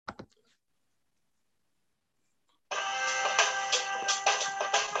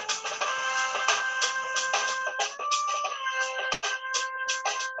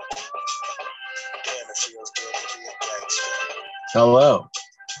Hello.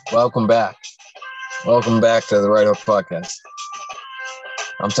 Welcome back. Welcome back to the Right Hook Podcast.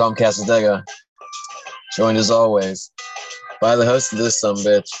 I'm Tom Casadega, joined as always by the host of this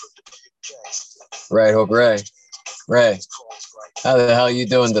sumbitch, Right Hook Ray. Ray, how the hell are you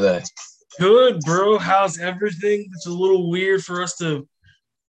doing today? Good, bro. How's everything? It's a little weird for us to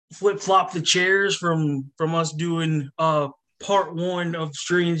flip-flop the chairs from us doing part one of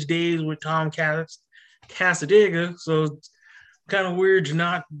Strange Days with Tom Casadega. So it's kind of weird to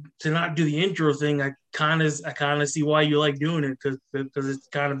not do the intro thing. I kind of see why you like doing it because it's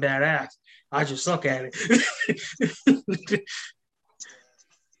kind of badass. I just suck at it.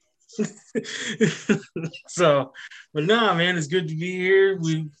 So, but nah, man, it's good to be here.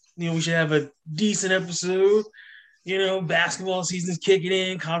 We should have a decent episode. Basketball season's kicking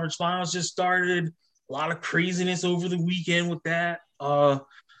in. Conference finals just started. A lot of craziness over the weekend with that. The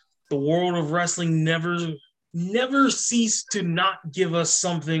world of wrestling never ceased to not give us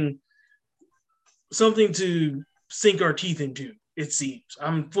something to sink our teeth into. It seems.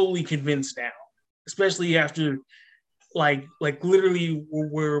 I'm fully convinced now, especially after like literally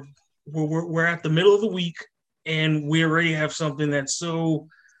we're at the middle of the week and we already have something that's so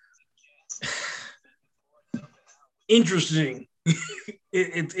interesting.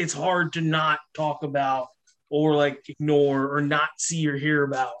 It's hard to not talk about or like ignore or not see or hear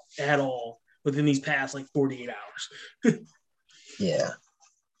about at all within these past like 48 hours. Yeah.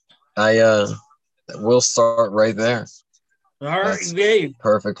 I will start right there. All right, That's Gabe.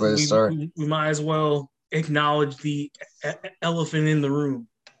 perfect way to start. We might as well acknowledge the elephant in the room.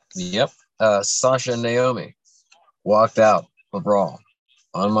 Yep. Sasha and Naomi walked out of Raw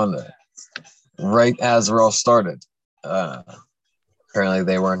on Monday, right as Raw started. Apparently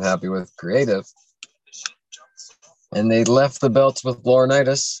they weren't happy with creative, and they left the belts with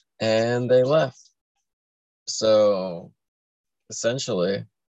Laurinaitis, and they left. So essentially,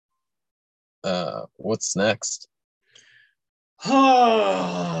 what's next?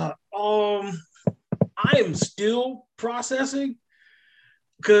 I am still processing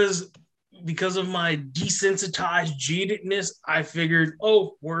because of my desensitized jadedness. I figured,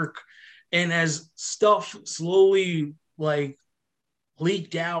 work, and as stuff slowly like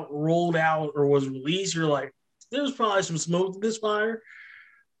leaked out, rolled out, or was released, you're like, there's probably some smoke to this fire.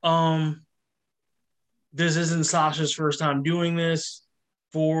 This isn't Sasha's first time doing this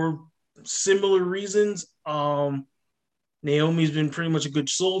for similar reasons. Naomi's been pretty much a good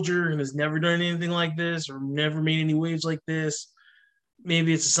soldier and has never done anything like this or never made any waves like this.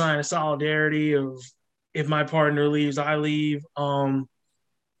 Maybe it's a sign of solidarity of if my partner leaves, I leave. I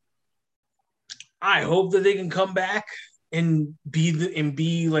hope that they can come back and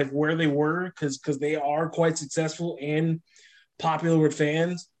be like where they were because they are quite successful and popular with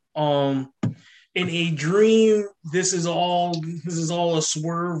fans. In a dream, this is all a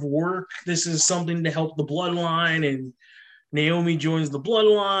swerve work. This is something to help the bloodline, and Naomi joins the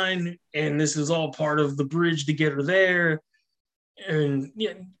bloodline, and this is all part of the bridge to get her there. And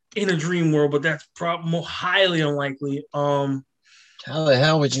yeah, in a dream world, but that's probably highly unlikely. How the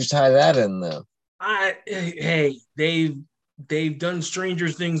hell would you tie that in though? Hey, they've done stranger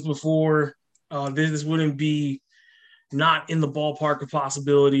things before. This wouldn't be not in the ballpark of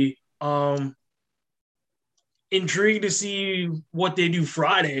possibility. Intrigued to see what they do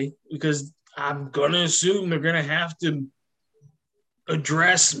Friday because I'm gonna assume they're gonna have to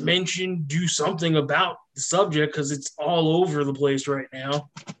address, mention, do something about the subject because it's all over the place right now.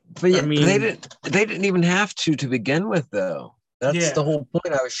 But yeah, I mean, they didn't even have to begin with though. That's the whole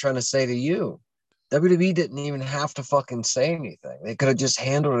point I was trying to say to you. WWE didn't even have to fucking say anything. They could have just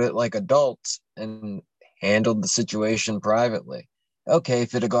handled it like adults and handled the situation privately. Okay,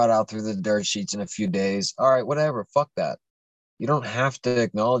 if it had got out through the dirt sheets in a few days, all right, whatever, fuck that. You don't have to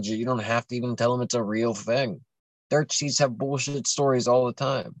acknowledge it. You don't have to even tell them it's a real thing. Dirt sheets have bullshit stories all the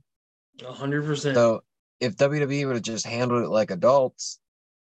time. 100%. So if WWE would have just handled it like adults,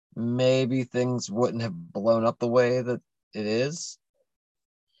 maybe things wouldn't have blown up the way that it is.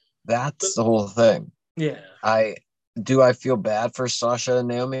 That's the whole thing. Yeah. I feel bad for Sasha and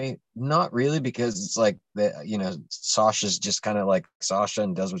Naomi? Not really, because it's like Sasha's just kind of like Sasha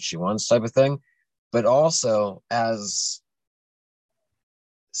and does what she wants type of thing. But also as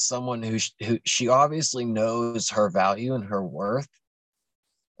someone who she obviously knows her value and her worth,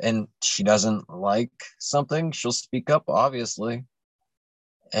 and she doesn't like something, she'll speak up, obviously.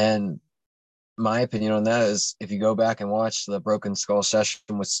 And my opinion on that is if you go back and watch the Broken Skull session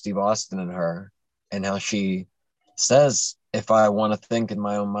with Steve Austin and her, and how she says, if I want to think in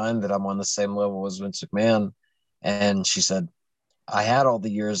my own mind that I'm on the same level as Vince McMahon, and she said, I had all the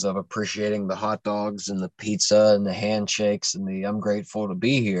years of appreciating the hot dogs and the pizza and the handshakes and the I'm grateful to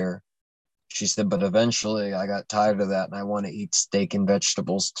be here. She said, but eventually I got tired of that and I want to eat steak and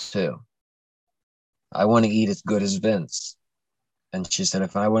vegetables too. I want to eat as good as Vince. And she said,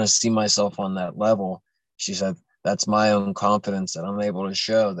 if I want to see myself on that level, she said, that's my own confidence that I'm able to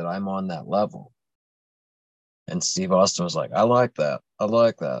show that I'm on that level. And Steve Austin was like, I like that. I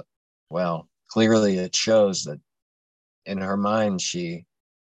like that. Well, clearly it shows that in her mind,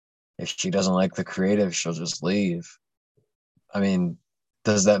 if she doesn't like the creative, she'll just leave. I mean,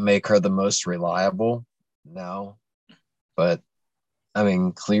 does that make her the most reliable? No. But I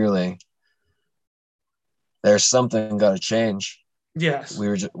mean, clearly there's something got to change. Yes. We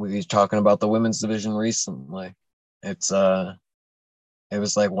were talking about the women's division recently. It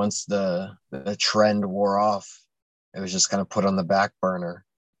was like once the trend wore off, it was just kind of put on the back burner,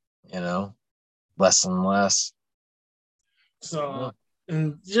 less and less. So,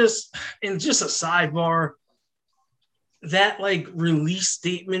 and just a sidebar, that like release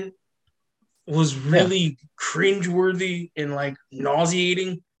statement was really cringeworthy and like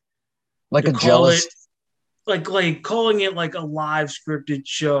nauseating. Like a jealous, like calling it like a live scripted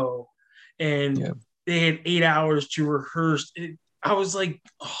show, and they had 8 hours to rehearse. I was like,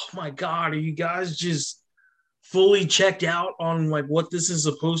 oh my god, are you guys just fully checked out on like what this is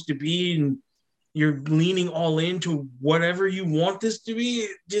supposed to be, and you're leaning all into whatever you want this to be?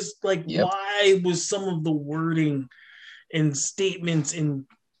 Just like, why was some of the wording and statements and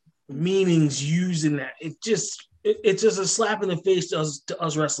meanings used in that? It's just a slap in the face to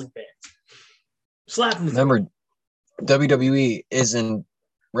us wrestling fans. Slap in the Remember, face. WWE isn't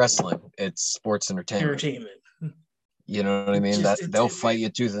wrestling; it's sports entertainment. You know what I mean? They'll fight you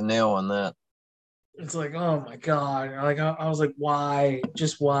tooth and nail on that. It's like, oh my god! Like I was like, why?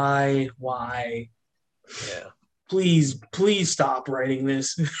 Just why? Yeah. Please stop writing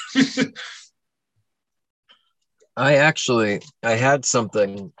this. I had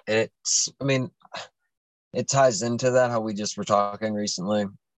something. It ties into that, how we just were talking recently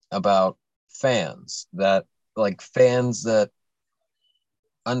about fans that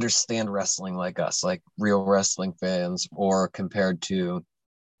understand wrestling like us, like real wrestling fans, or compared to,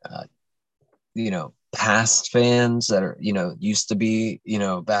 past fans that are, used to be,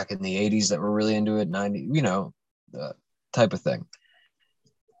 back in the 80s that were really into it, 90, the type of thing.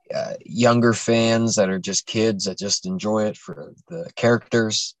 Younger fans that are just kids that just enjoy it for the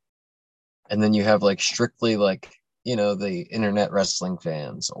characters. And then you have like strictly like, the internet wrestling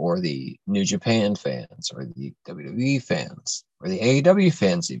fans or the New Japan fans or the WWE fans or the AEW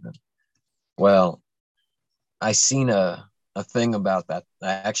fans even. Well, I seen a thing about that.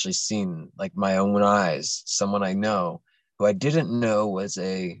 I actually seen like my own eyes, someone I know who I didn't know was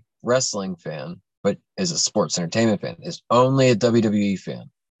a wrestling fan, but is a sports entertainment fan, is only a WWE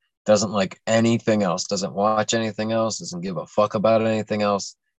fan, doesn't like anything else, doesn't watch anything else, doesn't give a fuck about anything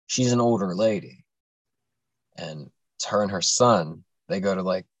else. She's an older lady. And it's her and her son. They go to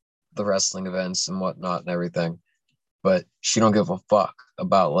like the wrestling events and whatnot and everything. But she don't give a fuck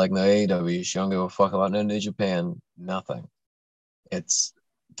about like no AEW. She don't give a fuck about no New Japan. Nothing. It's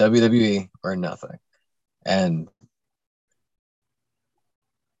WWE or nothing. And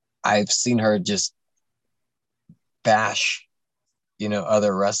I've seen her just bash,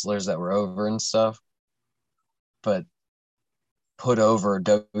 other wrestlers that were over and stuff, but put over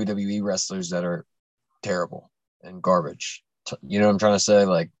WWE wrestlers that are terrible and garbage. You know what I'm trying to say?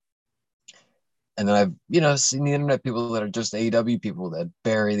 Like, and then I've, seen the internet people that are just AEW people that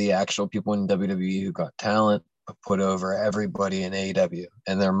bury the actual people in WWE who got talent, but put over everybody in AEW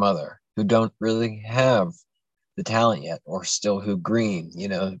and their mother who don't really have the talent yet, or still who green,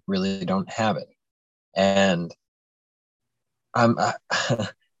 really don't have it. And I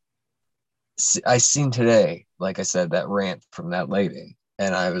seen today, like I said, that rant from that lady,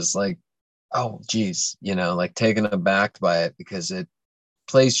 and I was like, oh geez, like taken aback by it, because it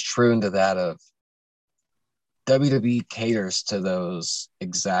plays true into that of WWE caters to those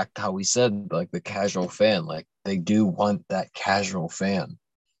exact, how we said, like the casual fan. Like they do want that casual fan.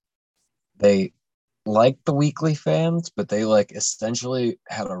 They like the weekly fans, but they like essentially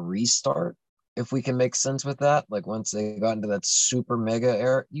had a restart, if we can make sense with that. Like once they got into that super mega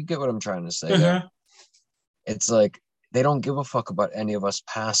era, you get what I'm trying to say there. It's like they don't give a fuck about any of us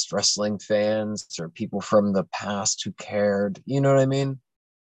past wrestling fans or people from the past who cared. You know what I mean?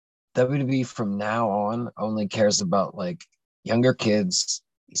 WWE from now on only cares about like younger kids,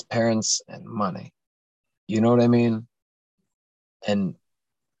 these parents, and money. You know what I mean? And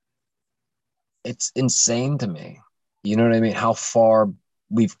it's insane to me. You know what I mean? How far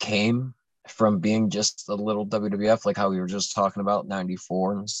we've came from being just a little WWF, like how we were just talking about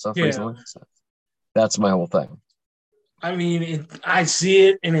 94 and stuff recently. So that's my whole thing. I mean, I see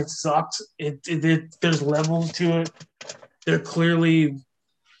it and it sucks. There's levels to it. They're clearly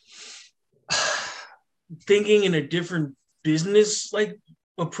thinking in a different business like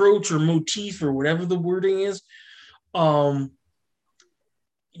approach or motif or whatever the wording is. You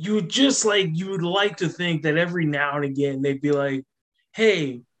would like to think that every now and again they'd be like,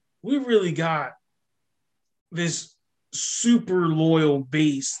 hey, we really got this super loyal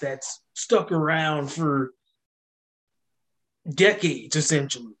base that's stuck around for decades,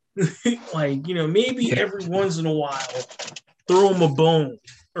 essentially. Like, maybe every once in a while, throw them a bone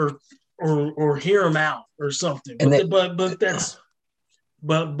or hear them out or something. But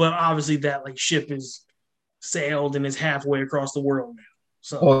obviously that like ship is sailed and is halfway across the world now.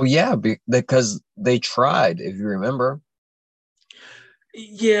 So, well, yeah, because they tried, if you remember.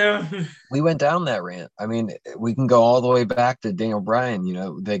 Yeah. We went down that rant. I mean, we can go all the way back to Daniel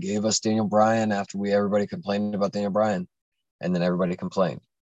Bryan. They gave us Daniel Bryan after everybody complained about Daniel Bryan, and then everybody complained.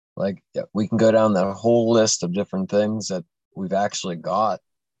 Like, yeah, we can go down that whole list of different things that we've actually got,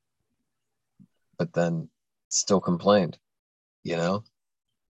 but then still complained,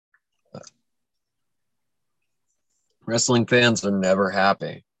 Wrestling fans are never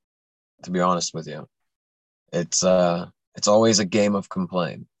happy, to be honest with you. It's always a game of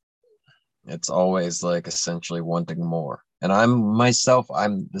complaint. It's always like essentially wanting more. And I'm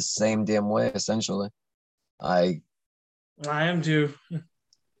the same damn way, essentially. I am too.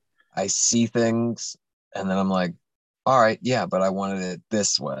 I see things and then I'm like, all right, yeah, but I wanted it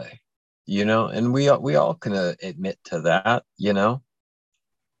this way, and we all can admit to that,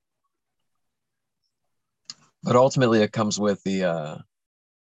 but ultimately it comes with the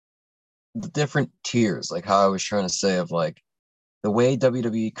different tiers, like how I was trying to say, of like the way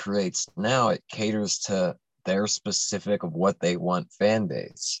WWE creates now, it caters to their specific of what they want fan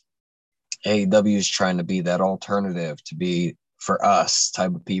base. AEW is trying to be that alternative to be for us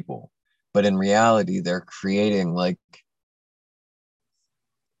type of people. But in reality, they're creating like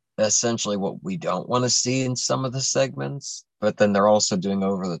essentially what we don't want to see in some of the segments, but then they're also doing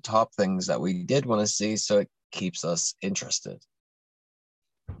over the top things that we did want to see. So it keeps us interested.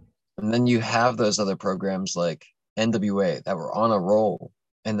 And then you have those other programs like NWA that were on a roll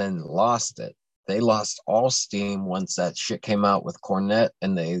and then lost it. They lost all steam once that shit came out with Cornette,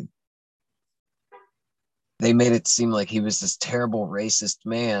 and they made it seem like he was this terrible racist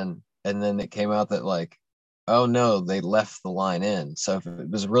man. And then it came out that like, oh no, they left the line in. So if it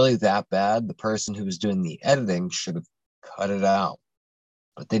was really that bad, the person who was doing the editing should have cut it out.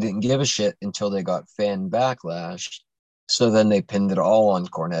 But they didn't give a shit until they got fan backlash. So then they pinned it all on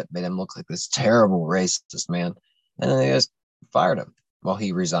Cornette, made him look like this terrible racist man. And then they just fired him while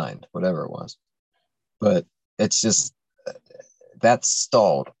he resigned, whatever it was. But it's just, that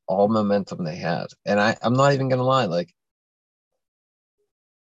stalled all momentum they had. And I'm not even going to lie, like,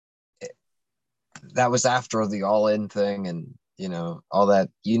 that was after the all-in thing and, all that,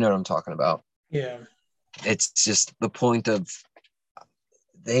 what I'm talking about. Yeah. It's just the point of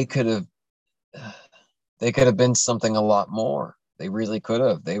they could have been something a lot more. They really could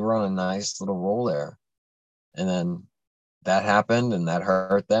have. They were on a nice little roll there. And then that happened and that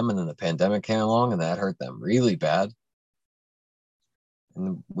hurt them. And then the pandemic came along and that hurt them really bad.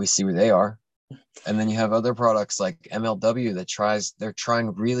 And we see where they are. And then you have other products like MLW they're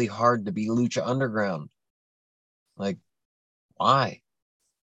trying really hard to be Lucha Underground. Like, why?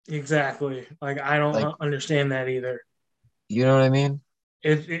 Exactly. Like, I don't understand that either. You know what I mean?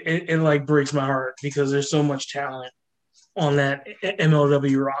 It like breaks my heart because there's so much talent on that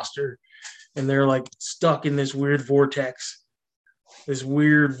MLW roster, and they're like stuck in this weird vortex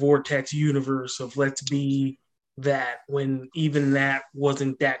universe of let's be that, when even that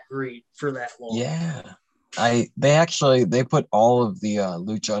wasn't that great for that long. Yeah. They put all of the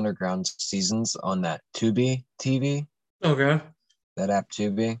Lucha Underground seasons on that Tubi TV. Okay. That app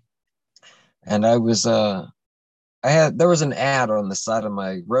Tubi. And I was there was an ad on the side of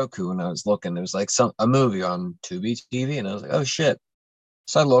my Roku and I was looking. There was like a movie on Tubi TV, and I was like, oh shit.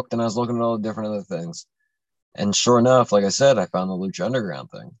 So I looked and I was looking at all the different other things. And sure enough, like I said, I found the Lucha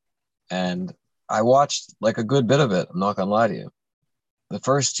Underground thing. And I watched like a good bit of it. I'm not gonna lie to you. The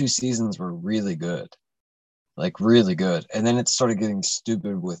first 2 seasons were really good. Like really good. And then it started getting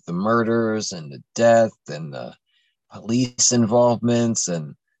stupid with the murders and the death and the police involvements,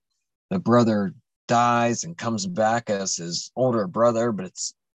 and the brother dies and comes back as his older brother, but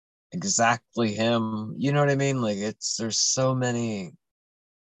it's exactly him. You know what I mean? Like there's so many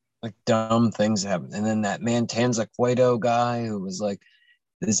like dumb things happen. And then that Mantanza Cueto guy who was like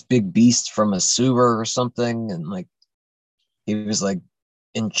this big beast from a sewer or something, and like he was like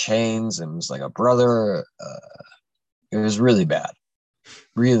in chains and was like a brother. It was really bad,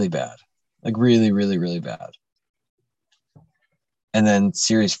 like really, really, really bad. And then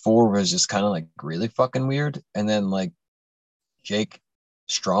series 4 was just kind of like really fucking weird. And then like Jake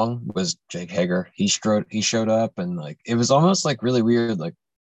Strong was Jake Hager. He showed up, and like it was almost like really weird. Like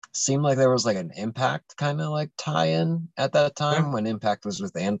seemed like there was like an Impact kind of like tie-in at that time when Impact was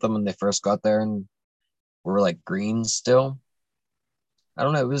with Anthem when they first got there and were like green still. I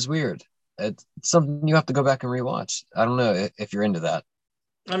don't know. It was weird. It's something you have to go back and rewatch. I don't know if you're into that.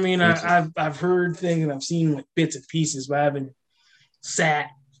 I mean, I've heard things and I've seen like bits and pieces, but I haven't sat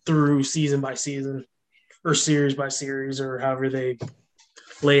through season by season or series by series or however they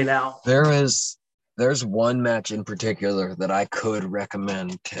lay it out. There's one match in particular that I could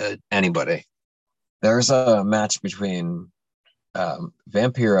recommend to anybody. There's a match between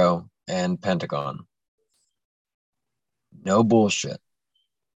Vampiro and Pentagon. No bullshit.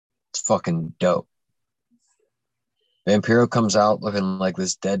 It's fucking dope. Vampiro comes out looking like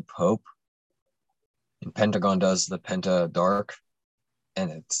this dead pope, and Pentagon does the Penta Dark,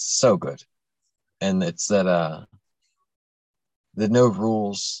 and it's so good. And it's that the no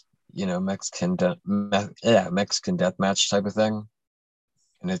rules, Mexican death match type of thing,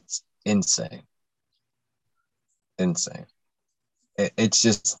 and it's insane. It's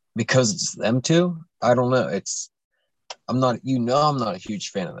just because it's them two. I don't know. I'm not a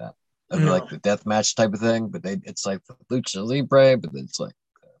huge fan of that. Of like the death match type of thing, but it's like the Lucha Libre, but it's like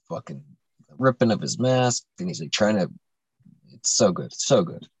fucking ripping of his mask, and he's like trying to. It's so good, so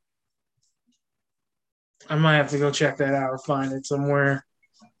good. I might have to go check that out or find it somewhere.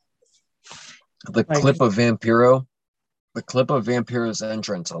 The clip of Vampiro's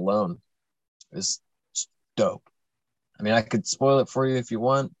entrance alone is dope. I mean, I could spoil it for you if you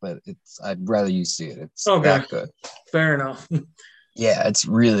want, but I'd rather you see it. It's that good. Fair enough. Yeah, it's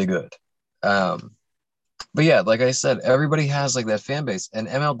really good. But yeah, like I said, everybody has like that fan base, and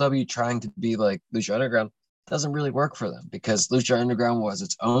MLW trying to be like Lucha Underground doesn't really work for them because Lucha Underground was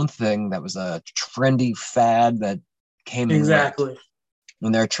its own thing that was a trendy fad that came exactly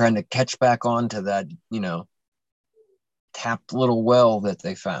when they're trying to catch back on to that, tapped little well that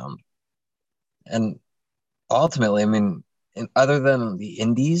they found. And ultimately, I mean, other than the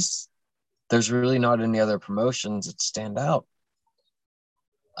indies, there's really not any other promotions that stand out.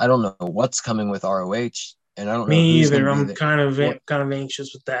 I don't know what's coming with ROH, and I don't know who's either. I'm kind of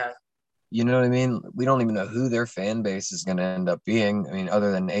anxious with that. You know what I mean? We don't even know who their fan base is going to end up being. I mean,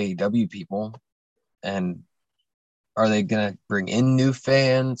 other than AEW people, and are they going to bring in new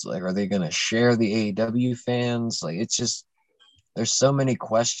fans? Like, are they going to share the AEW fans? Like, it's just there's so many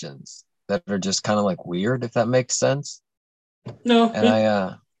questions that are just kind of like weird, if that makes sense. No,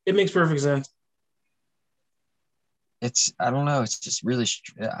 and it makes perfect sense. I don't know. It's just really,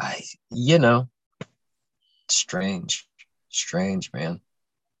 strange, man.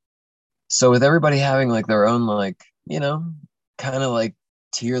 So with everybody having like their own, like, kind of like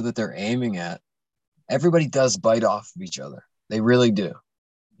tier that they're aiming at, everybody does bite off of each other. They really do.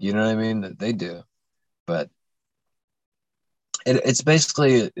 You know what I mean? They do. But it's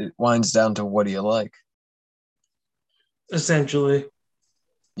basically, it winds down to what do you like? Essentially.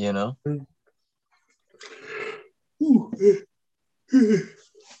 And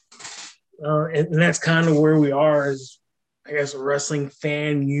that's kind of where we are as, I guess, a wrestling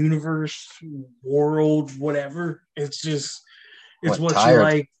fan universe, world, whatever. It's just, it's what you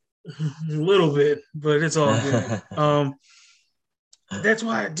like a little bit, but it's all good. That's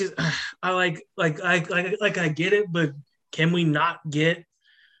why I get it, but can we not get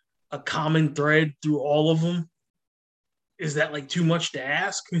a common thread through all of them? Is that like too much to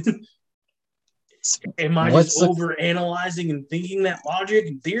ask? Am I just over analyzing and thinking that logic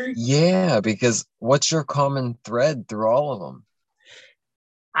and theory? Yeah, because what's your common thread through all of them?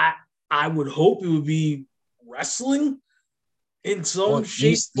 I would hope it would be wrestling in some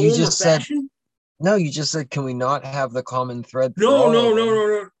shape, form, or fashion. No, you just said, can we not have the common thread? No.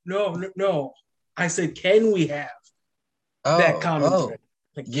 I said, can we have that common thread?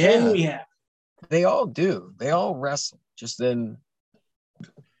 Like, yeah. Can we have? They all do. They all wrestle, just in.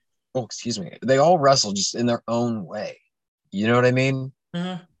 Oh, excuse me. They all wrestle just in their own way. You know what I mean?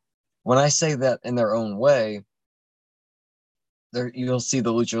 Mm-hmm. When I say that in their own way, you'll see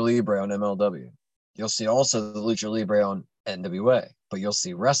the Lucha Libre on MLW. You'll see also the Lucha Libre on NWA, but you'll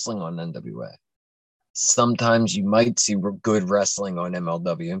see wrestling on NWA. Sometimes you might see good wrestling on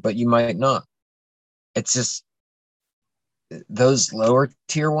MLW, but you might not. It's just those lower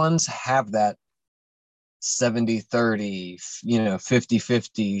tier ones have that 70-30,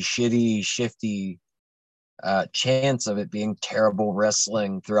 50-50, shitty, shifty chance of it being terrible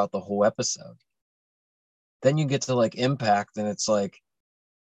wrestling throughout the whole episode. Then you get to like Impact, and it's like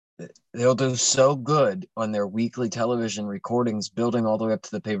they'll do so good on their weekly television recordings, building all the way up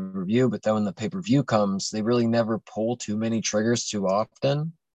to the pay-per-view. But then when the pay-per-view comes, they really never pull too many triggers too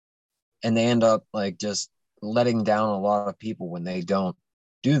often. And they end up like just letting down a lot of people when they don't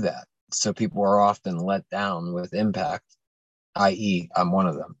do that. So people are often let down with Impact, i.e., I'm one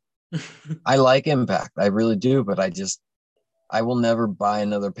of them. I like Impact. I really do. But I will never buy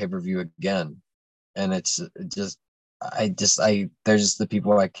another pay-per-view again. And it's just, they're just the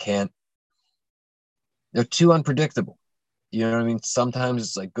people I can't, they're too unpredictable. You know what I mean? Sometimes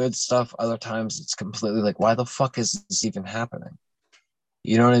it's like good stuff. Other times it's completely like, why the fuck is this even happening?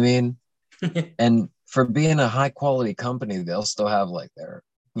 You know what I mean? And for being a high quality company, they'll still have like their,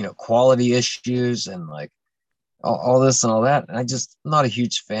 quality issues and like all this and all that. And I'm not a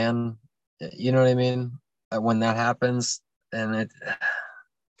huge fan. You know what I mean? When that happens, and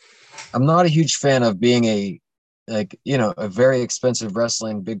I'm not a huge fan of being a very expensive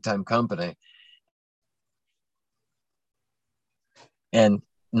wrestling big time company and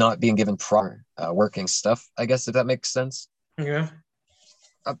not being given proper working stuff, I guess, if that makes sense. Yeah.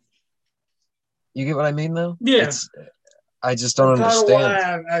 You get what I mean, though? Yeah. I just don't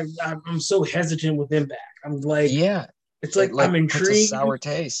understand. Why I'm so hesitant with Impact. I'm like, yeah, it's like I'm intrigued. Puts a sour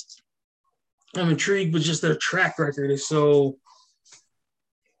taste. I'm intrigued, but just their track record is so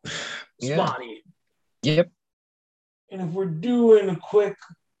spotty. Yep. And if we're doing a quick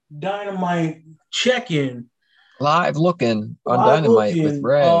Dynamite check-in, live looking on Dynamite with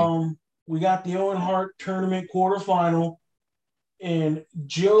Ray. We got the Owen Hart tournament quarterfinal, and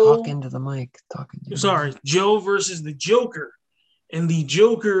Joe. Talk into the mic. Joe versus the Joker, and the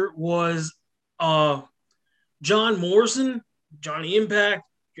Joker was John Morrison, Johnny Impact,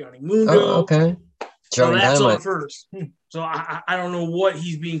 Johnny Mundo. Oh, okay. So that's Dynamite. On first. So I don't know what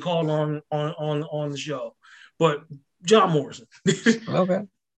he's being called on the show, but John Morrison. Okay.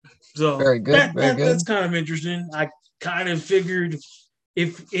 So very good. That's kind of interesting. I kind of figured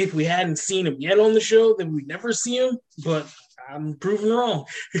if we hadn't seen him yet on the show, then we'd never see him. But I'm proven wrong.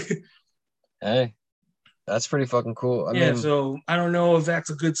 Hey, that's pretty fucking cool. I mean, so I don't know if that's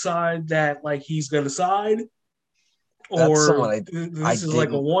a good side that like he's gonna side, or this is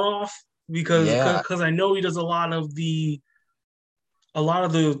like a one-off because I know he does a lot of the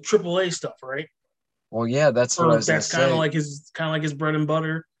AAA stuff, right? Well, yeah, that's what I was that's kind of like his bread and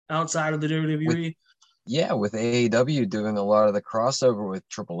butter outside of the WWE. With AEW doing a lot of the crossover with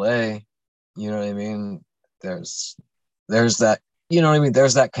AAA, you know what I mean? There's that, you know what I mean?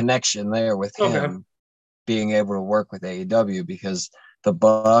 There's that connection there with him being able to work with AEW, because the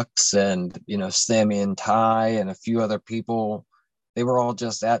Bucks and, Sammy and Ty and a few other people, they were all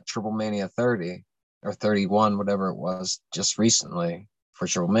just at Triple Mania 30 or 31, whatever it was, just recently for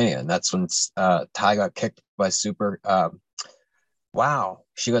Triple Mania. And that's when Ty got kicked by she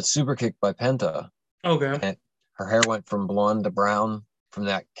got super kicked by Penta. Okay. And her hair went from blonde to brown from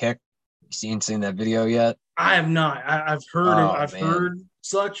that kick. You seen that video yet? I have not. I've heard heard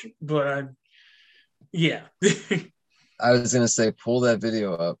such, but yeah. I was gonna say, pull that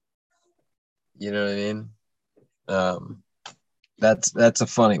video up. You know what I mean? That's a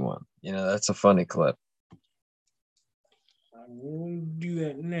funny one. That's a funny clip. I will do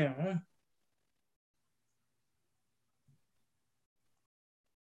that now.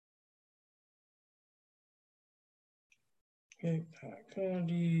 Okay,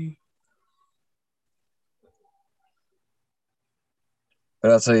 Candy. But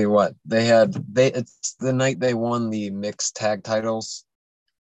I'll tell you what, it's the night they won the mixed tag titles,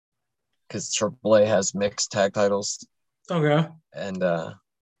 because AAA has mixed tag titles. Okay. And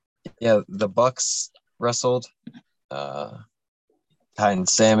the Bucks wrestled, Ty and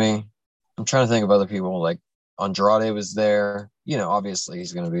Sammy. I'm trying to think of other people, like Andrade was there. Obviously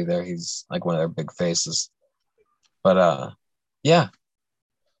he's gonna be there. He's like one of their big faces. But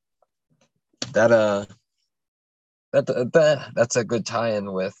that's a good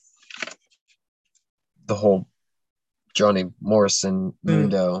tie-in with the whole Johnny Morrison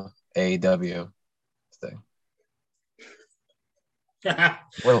Mundo AEW thing.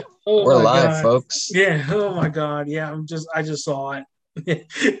 We're live, God. folks. Yeah. Oh my God. Yeah. I just saw it.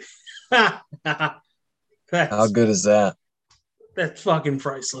 How good is that? That's fucking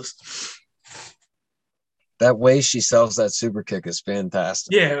priceless. That way she sells that super kick is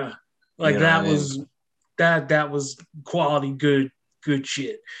fantastic. Yeah. Like that was that was quality good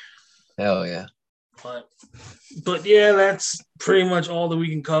shit. Hell yeah. But yeah, that's pretty much all that we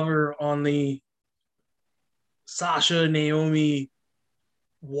can cover on the Sasha Naomi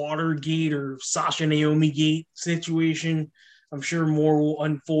Watergate or Sasha Naomi Gate situation. I'm sure more will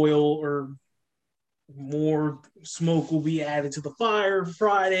unfoil or more smoke will be added to the fire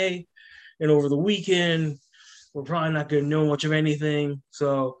Friday and over the weekend. We're probably not going to know much of anything.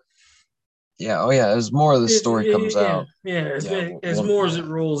 So, yeah, oh yeah, as more of the story comes out, as more as it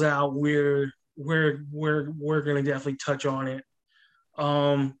rolls out, we're going to definitely touch on it.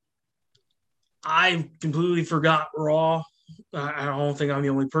 I completely forgot Raw. I don't think I'm the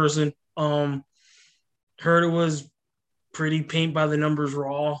only person. Heard it was pretty paint by the numbers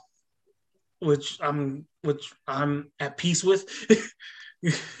Raw, which I'm at peace with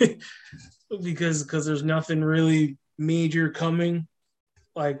because there's nothing really major coming,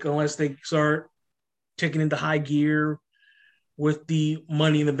 like unless they start taking into high gear with the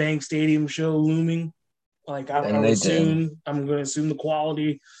Money in the Bank Stadium show looming. Like I'm going to assume the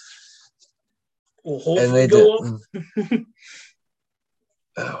quality will hopefully go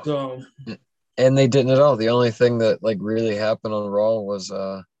up. So, and they didn't at all. The only thing that like really happened on Raw was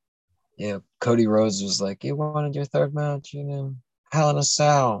Cody Rhodes was like, "You wanted your third match, Hell in a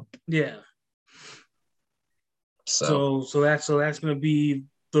Cell." Yeah. So that's going to be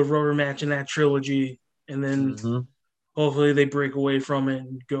the rubber match in that trilogy, and then hopefully they break away from it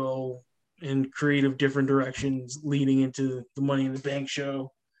and go in creative different directions leading into the Money in the Bank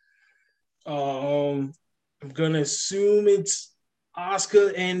show. I'm gonna assume it's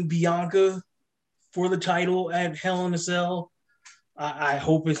Asuka and Bianca for the title at Hell in a Cell. I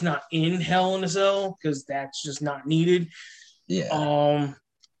hope it's not in Hell in a Cell because that's just not needed. Yeah.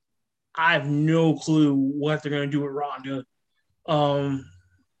 I have no clue what they're gonna do with Ronda.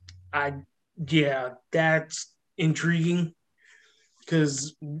 That's intriguing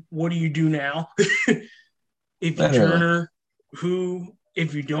because what do you do now? If you turn her, who?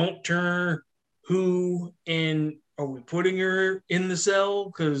 If you don't turn her, who? And are we putting her in the cell?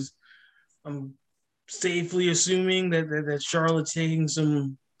 Because I'm safely assuming that Charlotte's taking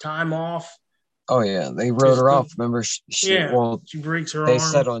some time off. Oh yeah, they wrote her off. Remember, she breaks her they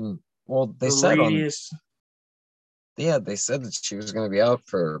arm. They said that she was going to be out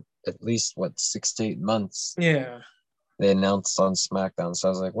for at least 6 to 8 months. Yeah, they announced on SmackDown. So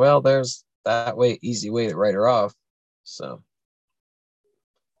I was like, well, there's that easy way to write her off. So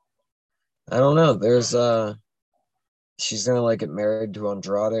I don't know. There's she's gonna get married to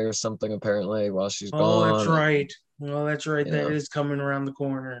Andrade or something apparently while she's gone. Oh, that's right. Well, that's right. That is coming around the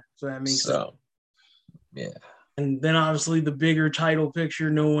corner. So that makes sense. Yeah. And then obviously the bigger title picture,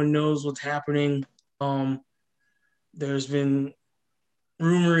 no one knows what's happening. There's been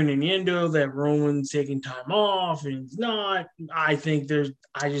rumor and innuendo that Roman's taking time off and he's not. I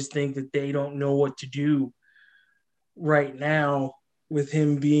just think that they don't know what to do right now with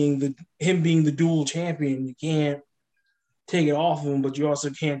him being the dual champion. You can't take it off him, but you also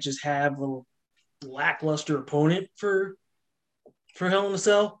can't just have a lackluster opponent for Hell in a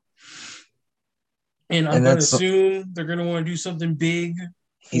Cell. And I'm going to assume they're going to want to do something big.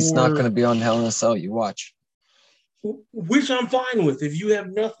 He's not going to be on Hell in a Cell. You watch. Which I'm fine with. If you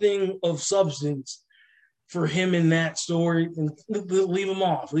have nothing of substance for him in that story, leave him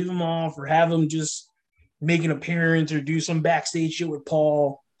off. Leave him off or have him just make an appearance or do some backstage shit with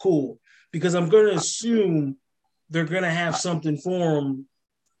Paul. Cool. Because I'm going to assume they're going to have something for him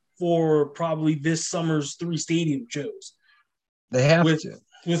for probably this summer's 3 stadium shows. They have to.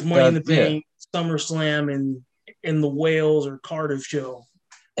 With Money in the Bank, SummerSlam, and the Wales or Cardiff show.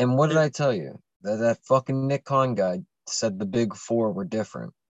 And what did I tell you? That fucking Nick Khan guy said the big four were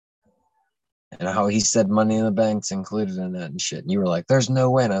different. And how he said Money in the Bank's included in that and shit. And you were like, there's no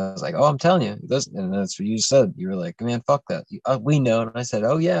way. And I was like, oh, I'm telling you. And that's what you said. You were like, man, fuck that. We know. And I said,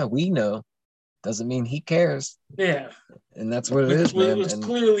 oh, yeah, we know. Doesn't mean he cares. Yeah. And that's what it is, man. It's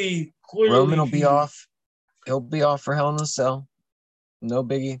clearly Roman will be off. He'll be off for Hell in a Cell. No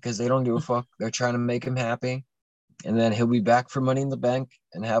biggie, because they don't give a fuck. They're trying to make him happy. And then he'll be back for Money in the Bank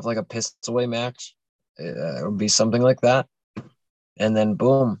and have a piss away match. It'll be something like that. And then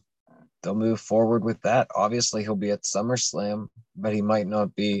boom, they'll move forward with that. Obviously, he'll be at SummerSlam, but he might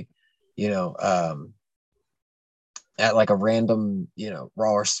not be, at a random,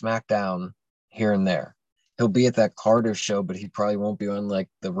 Raw or SmackDown here and there. He'll be at that Carter show, but he probably won't be on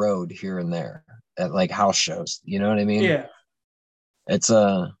the road here and there at house shows. You know what I mean? Yeah. It's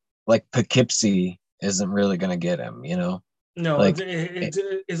Poughkeepsie isn't really going to get him, No, it's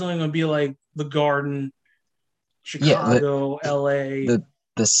only going to be the Garden, Chicago, LA. The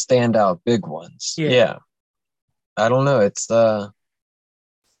standout big ones. Yeah. I don't know. It's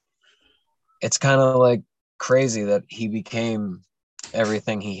kind of crazy that he became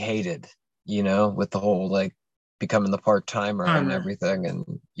everything he hated, with the whole becoming the part-timer and everything,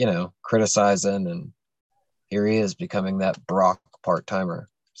 and criticizing, and here he is becoming that Brock part-timer.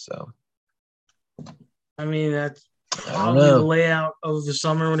 So I mean, that's probably the layout of the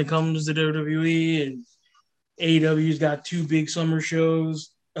summer when it comes to WWE, and AEW's got 2 big summer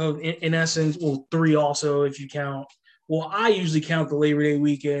shows in essence, well, 3 also if you count. Well, I usually count the Labor Day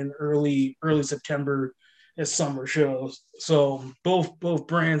weekend, early September, as summer shows. So both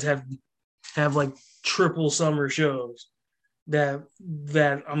brands have like triple summer shows that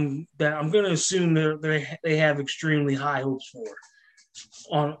I'm going to assume they have extremely high hopes for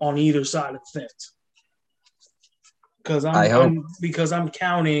on either side of the fence. Because I'm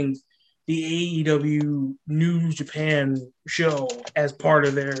counting the AEW New Japan show as part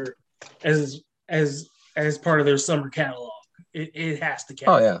of their as part of their summer catalog. It has to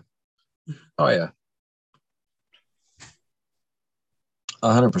count. Oh yeah.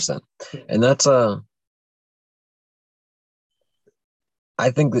 100%. And that's I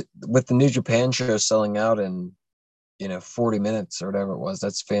think that with the New Japan show selling out in 40 minutes or whatever it was,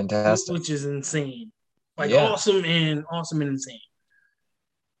 that's fantastic. Which is insane. Awesome and insane.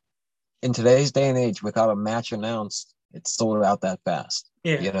 In today's day and age, without a match announced, it's sold out that fast.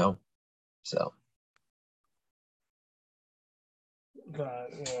 Yeah. So.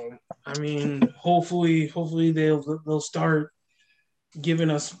 I mean, hopefully they'll start giving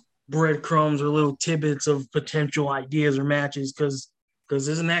us breadcrumbs or little tidbits of potential ideas or matches, because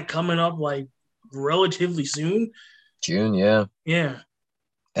isn't that coming up like relatively soon? June, yeah. Yeah.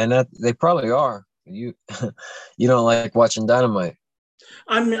 And that they probably are. You don't like watching Dynamite.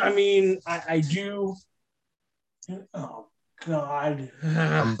 I do. Oh God.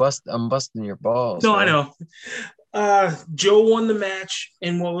 I'm busting your balls. No, man. I know. Joe won the match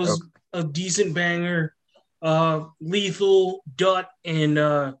in what was a decent banger. Lethal, Dutt, and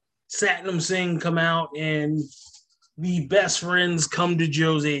Satnam Singh come out, and the best friends come to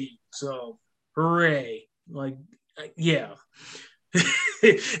Joe's aid. So, hooray! Yeah.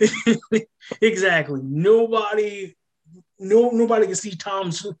 Exactly. Nobody can see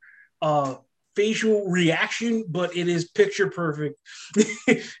Tom's facial reaction, but it is picture perfect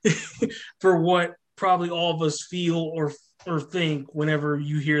for what probably all of us feel or think whenever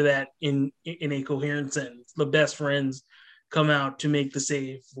you hear that in a coherent sentence. The best friends come out to make the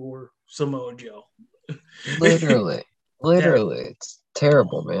save for Samoa Joe. Literally, it's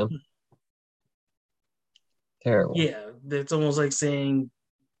terrible, man. Terrible. Yeah, it's almost like saying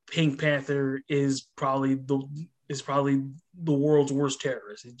Pink Panther is probably the world's worst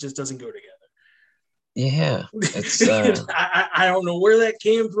terrorist. It just doesn't go together. Yeah, it's. I don't know where that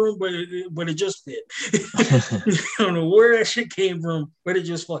came from, but it just fit. I don't know where that shit came from, but it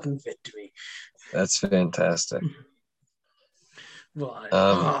just fucking fit to me. That's fantastic. But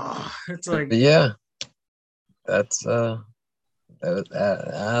it's like, yeah, that's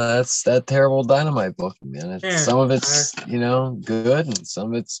that's that terrible Dynamite booking, man. Some of it's good, and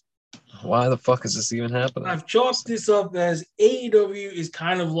some of it's why the fuck is this even happening? I've chalked this up as AEW is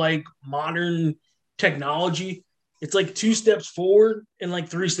kind of like modern technology. It's like 2 steps forward and like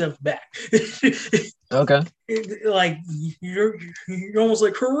 3 steps back. Okay. Like you're almost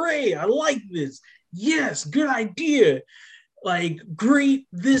like, hooray, I like this. Yes, good idea. Like, great,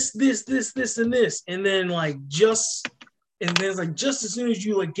 this, and this. And then it's like just as soon as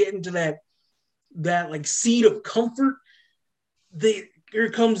you like get into that like seat of comfort,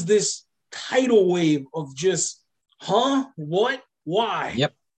 here comes this tidal wave of just, what? Why?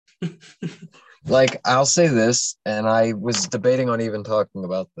 Yep. Like, I'll say this, and I was debating on even talking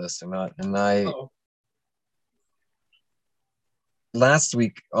about this or not, and last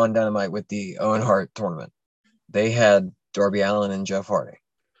week on Dynamite with the Owen Hart tournament, they had Darby Allin and Jeff Hardy.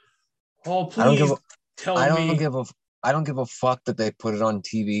 Oh, please I don't give a fuck that they put it on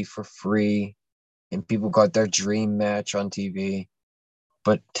TV for free and people got their dream match on TV.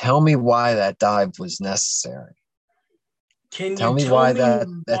 But tell me why that dive was necessary. Can you tell me why the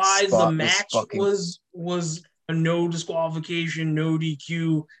match was a no disqualification, no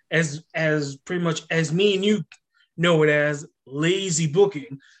DQ, as pretty much as me and you know it as lazy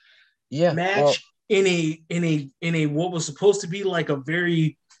booking? Yeah. Match in a what was supposed to be like a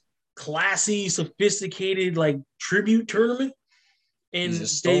very classy, sophisticated like tribute tournament, and you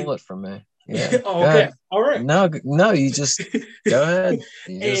just stole it from me. Yeah. Okay. All right. No, you just go ahead.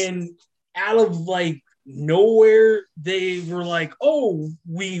 And out of like nowhere, they were like,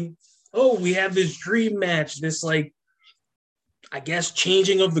 we have this dream match, this like, I guess,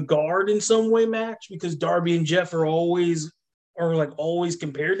 changing of the guard in some way match, because Darby and Jeff are always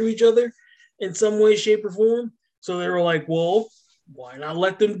compared to each other in some way, shape, or form. So they were like, well, why not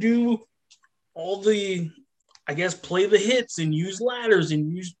let them do all the I guess, play the hits and use ladders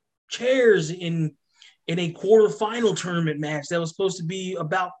and use chairs in a quarterfinal tournament match that was supposed to be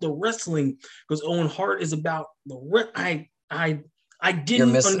about the wrestling, because Owen Hart is about the I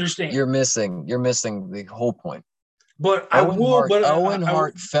didn't understand. You're missing the whole point. But Owen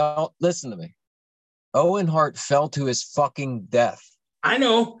Hart fell. Listen to me. Owen Hart fell to his fucking death. I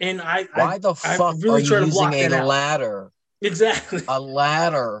know, and why the fuck really are you using a ladder? Exactly, a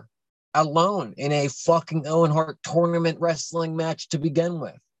ladder alone in a fucking Owen Hart tournament wrestling match to begin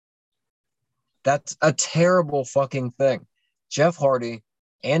with. That's a terrible fucking thing. Jeff Hardy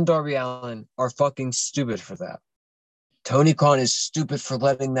and Darby Allin are fucking stupid for that. Tony Khan is stupid for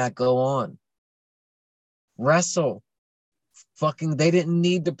letting that go on. Wrestle. Fucking, they didn't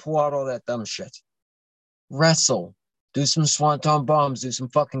need to pull out all that dumb shit. Wrestle. Do some swanton bombs. Do some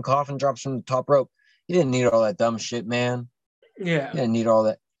fucking coffin drops from the top rope. You didn't need all that dumb shit, man. Yeah. You didn't need all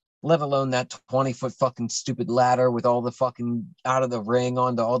that. Let alone that 20-foot fucking stupid ladder with all the fucking out of the ring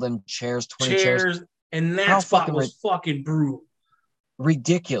onto all them chairs, 20 chairs. And that spot was fucking brutal.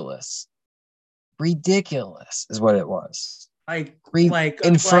 Ridiculous. Ridiculous is what it was.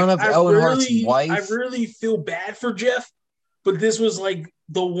 In front of Owen Hart's wife. I really feel bad for Jeff, but this was like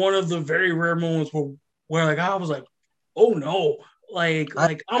one of the very rare moments where like I was like, oh no. I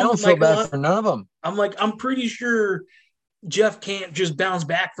don't feel bad for none of them. I'm pretty sure Jeff can't just bounce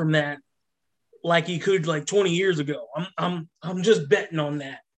back from that like he could like 20 years ago. I'm just betting on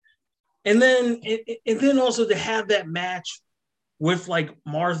that. And then also to have that match with like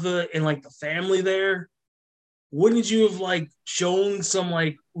Martha and like the family there, wouldn't you have like shown some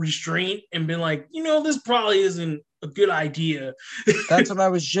like restraint and been like, this probably isn't a good idea? That's what I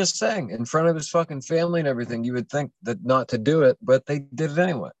was just saying. In front of his fucking family and everything, you would think that not to do it, but they did it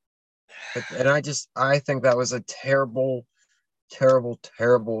anyway. And I think that was a terrible, terrible,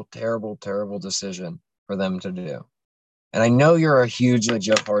 terrible, terrible, terrible decision for them to do. And I know you're a huge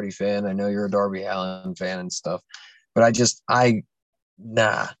Jeff Hardy fan. I know you're a Darby Allin fan and stuff, but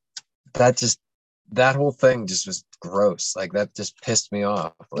that whole thing just was gross. Like that just pissed me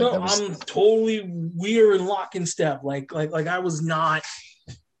off. We are in lock and step. Like I was not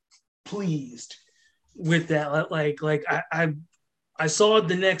pleased with that. I saw it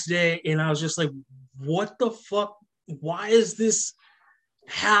the next day and I was just like, what the fuck? Why is this?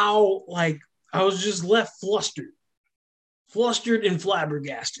 How? Like, I was just left flustered and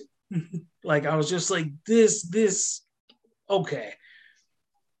flabbergasted. Like, I was just like, this, okay.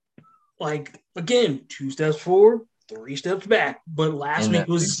 Like, again, 2 steps forward, 3 steps back. But last week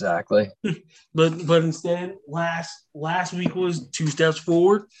was exactly. But instead, last week was 2 steps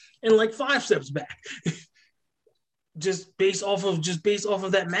forward and like 5 steps back. just based off of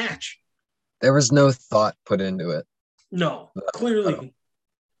that match. There was no thought put into it. No, clearly.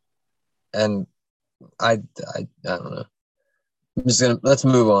 And I don't know. Let's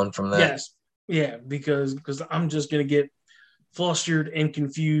move on from that. Yes. Yeah, because I'm just gonna get flustered and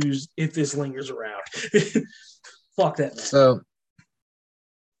confused if this lingers around. Fuck that. So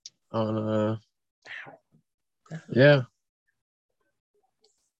yeah.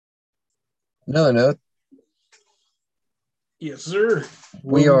 Another note. Yes, sir.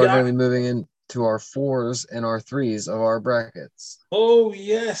 We are going to be moving into our 4s and our 3s of our brackets. Oh,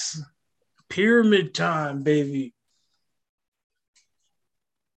 yes. Pyramid time, baby.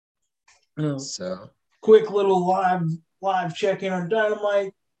 So, quick little live check-in on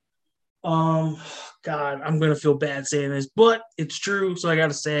Dynamite. God, I'm going to feel bad saying this, but it's true, so I got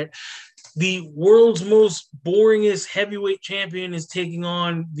to say it. The world's most boringest heavyweight champion is taking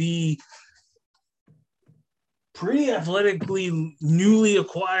on the pretty athletically newly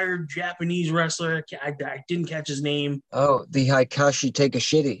acquired Japanese wrestler. I didn't catch his name. Oh, the Hikashi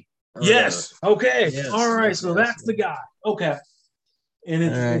Takeshita. Yes. Okay. Yes, all right. So that's the guy. Okay. And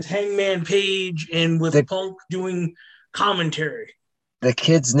it's Hangman Page and with Punk doing commentary. The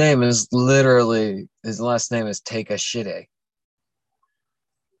kid's name is literally, his last name is Takeshita.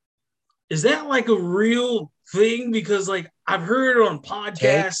 Is that like a real thing? Because like I've heard it on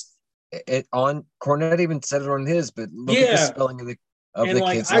podcasts. Cornette even said it on his, but look at the spelling of the kid's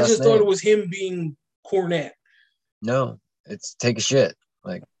last name. I just thought it was him being Cornette. No, it's take a shit.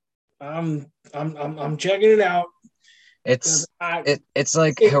 Like I'm checking it out. It's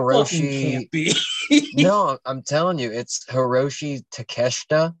like Hiroshi. Can't be. No, I'm telling you, it's Hiroshi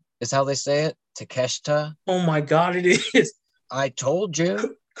Takeshita is how they say it. Takeshita. Oh my god, it is. I told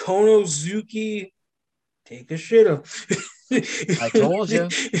you. Konosuke take a shit up. I told you.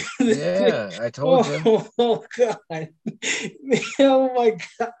 Yeah, I told you. Oh god. Oh my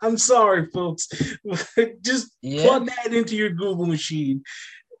god. I'm sorry, folks. Just plug that into your Google machine.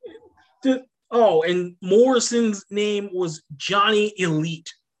 Oh, and Morrison's name was Johnny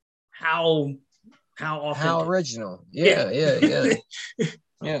Elite. How authentic. How original. Yeah.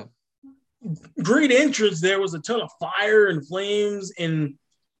 Yeah. Great entrance. There was a ton of fire and flames, and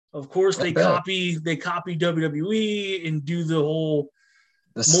of course they copy WWE and do the whole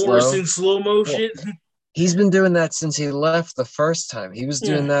Morrison slow motion. Well, he's been doing that since he left the first time. He was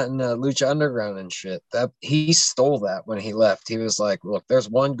doing that in Lucha Underground and shit. That he stole that when he left. He was like, "Look, there's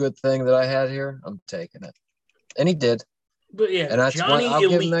one good thing that I had here. I'm taking it," and he did. But yeah, and that's why I'll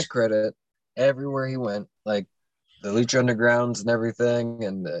give him that credit. Everywhere he went, like the Lucha Undergrounds and everything,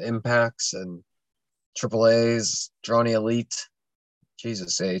 and the Impacts and Triple A's, Johnny Elite,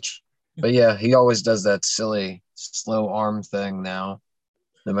 Jesus H. But yeah, he always does that silly slow arm thing now,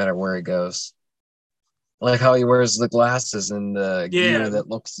 no matter where he goes. Like how he wears the glasses and the gear that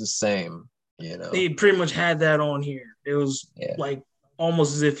looks the same, you know. He pretty much had that on here. It was like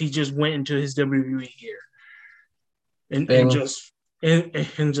almost as if he just went into his WWE gear. And just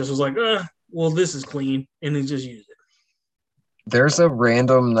was like, well, this is clean, and he just used it. There's a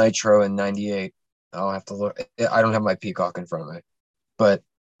random Nitro in '98. I'll have to look. I don't have my Peacock in front of me, but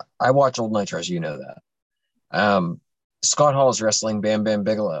I watch old Nitros. You know that. Scott Hall's wrestling Bam Bam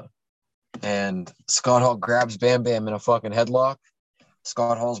Bigelow, and Scott Hall grabs Bam Bam in a fucking headlock.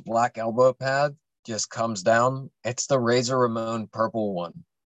 Scott Hall's black elbow pad just comes down. It's the Razor Ramon purple one.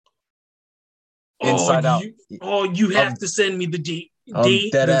 Inside out. You have to send me the date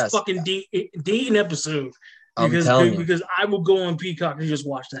fucking date and episode. Because I will go on Peacock and just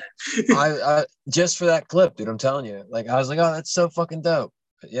watch that. I just for that clip, dude. I'm telling you, like I was like, oh, that's so fucking dope.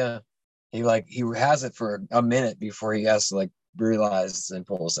 But yeah, he has it for a minute before he has to like realize and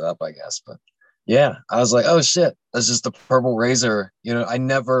pulls it up, I guess. But yeah, I was like, oh shit, that's just the purple Razor. You know,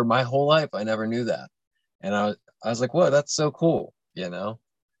 my whole life I never knew that, and I was like, whoa, that's so cool. You know,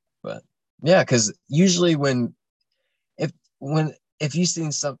 but yeah, because usually if you've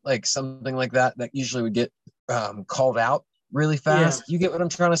seen something like that usually would get called out really fast. You get what I'm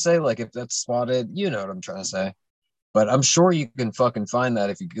trying to say? Like if that's spotted, you know what I'm trying to say. But I'm sure you can fucking find that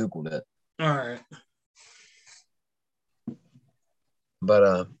if you Googled it. All right.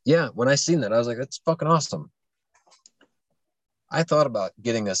 But yeah, when I seen that, I was like, that's fucking awesome. I thought about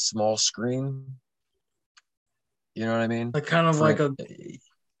getting a small screen. You know what I mean? Like kind of like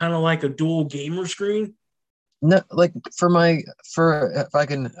a dual gamer screen. No, like if I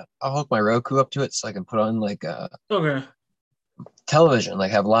can, I'll hook my Roku up to it so I can put on like television, like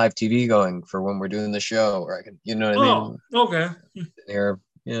have live TV going for when we're doing the show, or I can, you know what I mean? Okay. Here,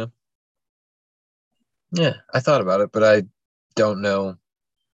 yeah. Yeah, I thought about it, but I don't know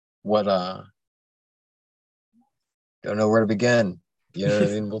what don't know where to begin. You know what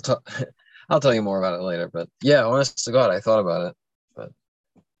I mean? We'll talk. I'll tell you more about it later. But yeah, honest to God, I thought about it. But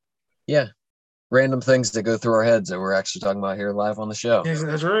yeah. Random things that go through our heads that we're actually talking about here live on the show. Yes,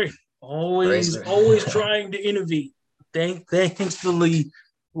 that's right. Always trying to innovate. Thankfully,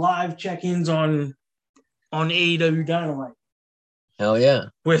 live check-ins on AEW Dynamite. Hell yeah.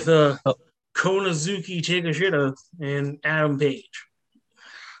 With Konazuki Takeshita and Adam Page.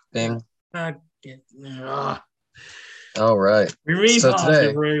 Ding. All right. Remain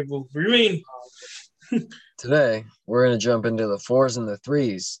positive, Rabel. Remain positive. Today, we're going to jump into the 4s and the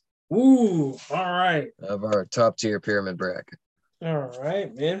 3s. Ooh, all right. Of our top tier pyramid bracket. All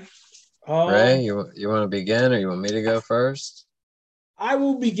right, man. Ray, you want to begin, or you want me to go first? I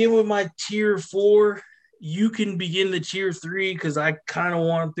will begin with my tier 4. You can begin the tier 3 because I kind of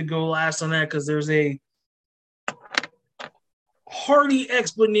wanted to go last on that because there's a hearty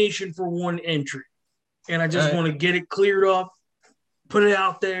explanation for one entry, and I just want to get it cleared up, put it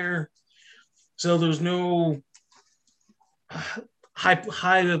out there, so there's no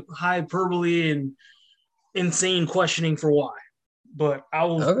hyperbole and insane questioning for why. But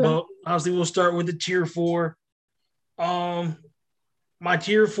obviously we'll start with the tier 4. My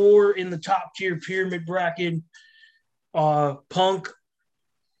tier 4 in the top tier pyramid bracket, Punk,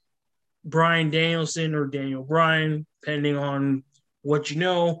 Bryan Danielson or Daniel Bryan, depending on what you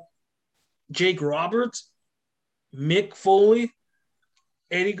know, Jake Roberts, Mick Foley,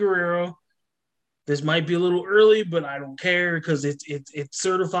 Eddie Guerrero. This might be a little early, but I don't care because it's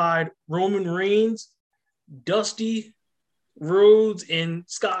certified. Roman Reigns, Dusty Rhodes, and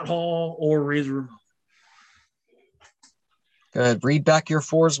Scott Hall or Razor Ramon. Go ahead. Read back your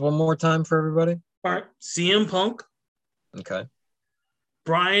 4s one more time for everybody. All right. CM Punk. Okay.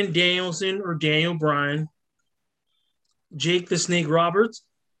 Bryan Danielson or Daniel Bryan. Jake the Snake Roberts.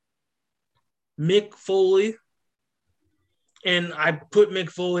 Mick Foley. And I put Mick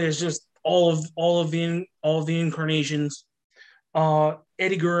Foley as just all of the incarnations.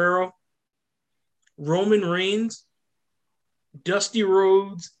 Eddie Guerrero, Roman Reigns, Dusty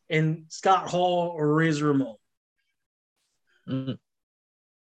Rhodes, and Scott Hall or Razor Ramon.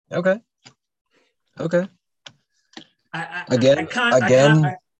 Okay. I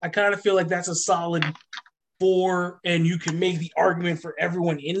kind of feel like that's a solid 4, and you can make the argument for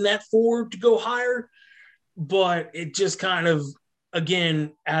everyone in that 4 to go higher, but it just kind of,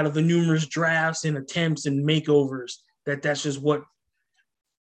 again, out of the numerous drafts and attempts and makeovers, that's just what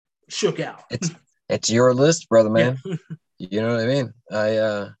shook out. It's your list, brother, man. Yeah. You know what I mean?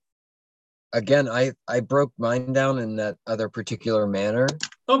 I broke mine down in that other particular manner.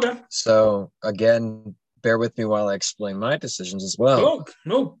 Okay. So again, bear with me while I explain my decisions as well.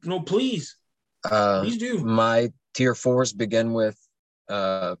 No, please. Please do. My tier 4s begin with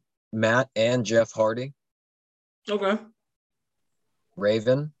Matt and Jeff Hardy. Okay.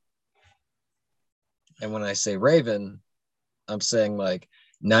 Raven. And when I say Raven, I'm saying like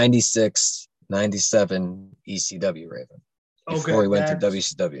 96, 97 ECW Raven. Before he went to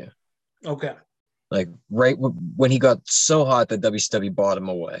WCW. Okay. Like right when he got so hot that WCW bought him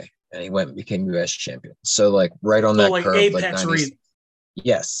away and he went and became US champion. So like right on that curve. Apex like 90s.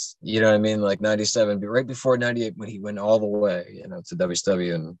 Yes. You know what I mean? Like 97, but right before 98 when he went all the way, to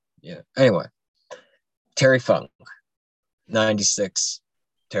WCW and yeah. Anyway, Terry Funk. 96,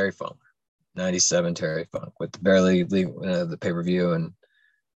 Terry Funk. 97, Terry Funk with barely leaving the pay-per-view and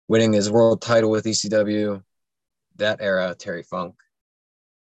winning his world title with ECW. That era, Terry Funk.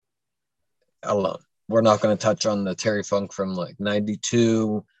 Alone. We're not going to touch on the Terry Funk from like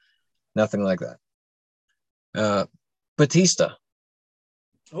 92, nothing like that. Batista.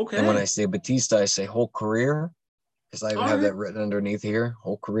 Okay. And when I say Batista, I say whole career because I have that written underneath here.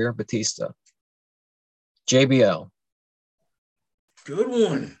 Whole career, Batista. JBL. Good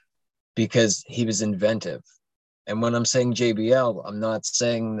one. Because he was inventive. And when I'm saying JBL, I'm not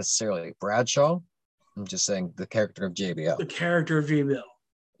saying necessarily Bradshaw. I'm just saying the character of JBL. The character of JBL.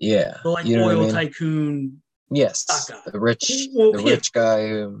 Yeah. The oil tycoon. Yes. The rich guy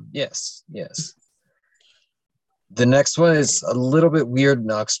who, yes. The next one is a little bit weird,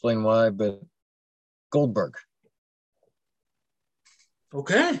 and I'll explain why, but Goldberg.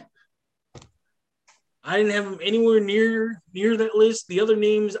 Okay. I didn't have him anywhere near that list. The other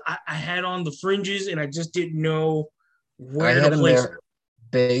names I had on the fringes, and I just didn't know where to place him.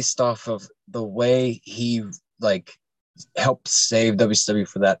 Based off of the way he helped save WCW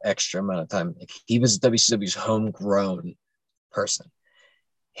for that extra amount of time. Like, he was WCW's homegrown person.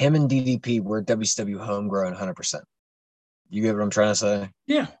 Him and DDP were WCW homegrown 100%. You get what I'm trying to say?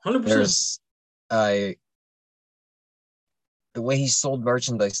 Yeah, 100%. The way he sold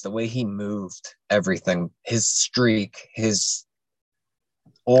merchandise, the way he moved everything, his streak, his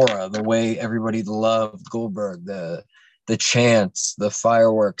aura, the way everybody loved Goldberg, the chants, the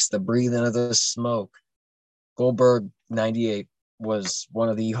fireworks, the breathing of the smoke. Goldberg 98 was one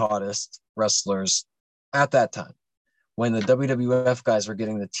of the hottest wrestlers at that time. When the WWF guys were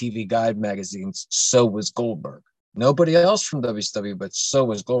getting the TV Guide magazines, so was Goldberg. Nobody else from WCW, but so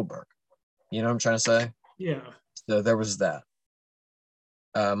was Goldberg. You know what I'm trying to say? Yeah. So there was that.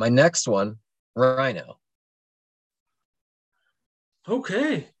 My next one, Rhino.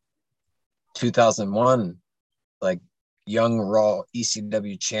 Okay. 2001, young Raw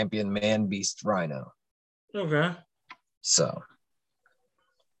ECW champion man beast Rhino. Okay. So,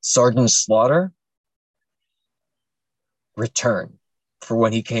 Sergeant Slaughter return for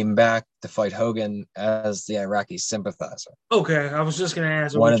when he came back to fight Hogan as the Iraqi sympathizer. Okay, I was just going to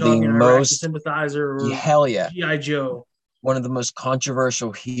ask, one of the most sympathizer or hell yeah, G.I. Joe. One of the most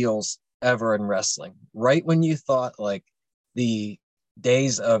controversial heels ever in wrestling. Right when you thought the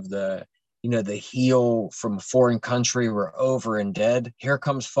days of the heel from a foreign country were over and dead, here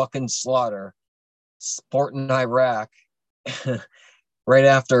comes fucking Slaughter, sporting Iraq, right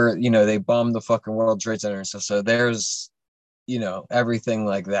after they bombed the fucking World Trade Center and stuff. So there's everything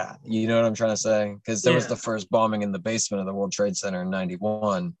like that. You know what I'm trying to say? Because there was the first bombing in the basement of the World Trade Center in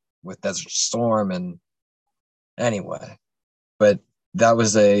 91 with Desert Storm, and anyway, but that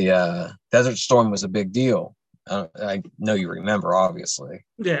was Desert Storm was a big deal. I know you remember, obviously.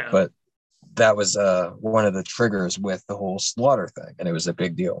 Yeah. But that was one of the triggers with the whole Slaughter thing, and it was a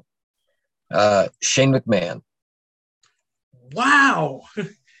big deal. Shane McMahon. Wow.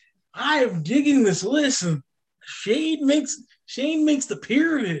 I am digging this list. Shane makes the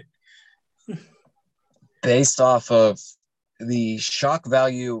pyramid. Based off of the shock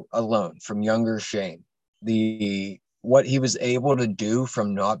value alone from younger Shane, what he was able to do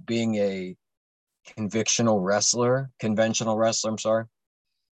from not being a conventional wrestler, from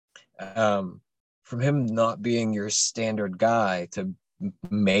him not being your standard guy to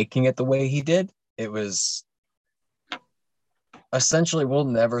making it the way he did, it was essentially, we'll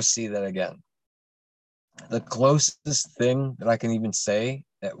never see that again. The closest thing that I can even say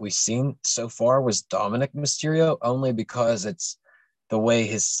that we've seen so far was Dominic Mysterio, only because it's the way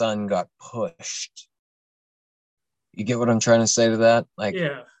his son got pushed. You get what I'm trying to say to that? Like,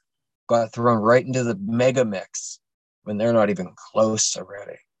 Yeah. got thrown right into the mega mix when they're not even close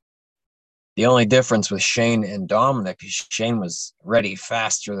already. The only difference with Shane and Dominic is Shane was ready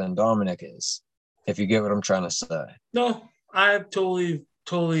faster than Dominic is, if you get what I'm trying to say. No, I totally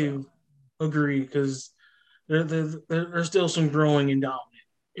agree, because there's still some growing in Dominic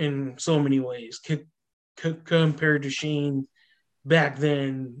in so many ways. Compared to Shane back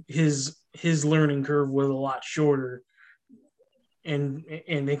then, his learning curve was a lot shorter, and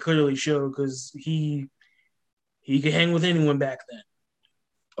they clearly show, because he could hang with anyone back then.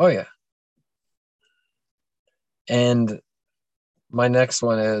 Oh yeah. And my next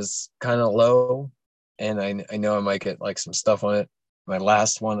one is kind of low, and I know I might get like some stuff on it. My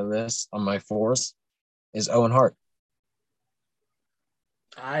last one of this on my fours is Owen Hart.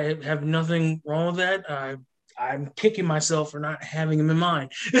 I have nothing wrong with that. I'm kicking myself for not having him in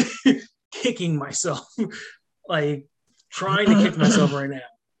mind. Kicking myself, like trying to kick myself right now.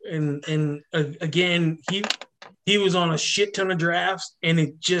 And again, he was on a shit ton of drafts, and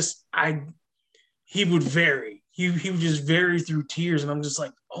it just he would vary. He would just vary through tiers, and I'm just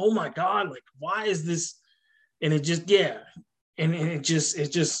like, oh my god, like why is this? And it just and it just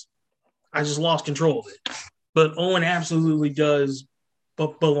I just lost control of it. But Owen absolutely does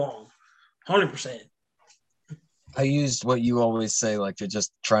belong, 100%. I used what you always say, like to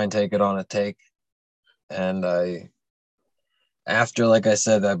just try and take it on a take. And after, like I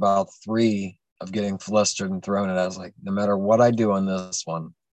said, about 3 of getting flustered and thrown it, I was like, no matter what I do on this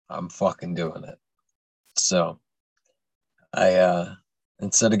one, I'm fucking doing it. So I,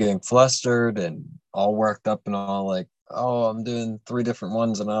 instead of getting flustered and all worked up and all like, oh, I'm doing 3 different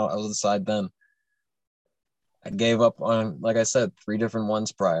ones and I'll decide then. I gave up on, like I said, 3 different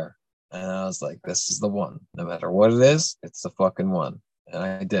ones prior. And I was like, this is the one. No matter what it is, it's the fucking one. And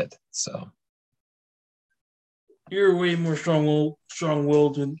I did. So You're way more strong-willed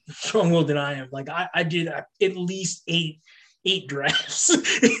than I am. Like I did at least eight drafts.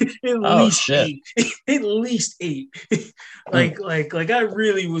 At least shit. 8. At least 8. like I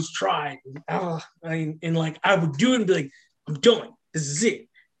really was trying. And like I would do it and be like, I'm done. This is it.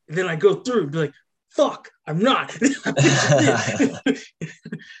 And then I go through and be like, fuck, I'm not.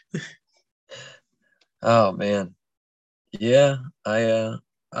 Oh man. Yeah, I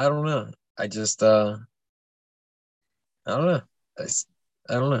don't know. I just I don't know.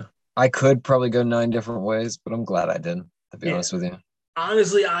 I don't know. I could probably go 9 different ways, but I'm glad I didn't, to be Yeah. honest with you.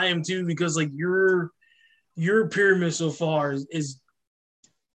 Honestly, I am too, because like your pyramid so far is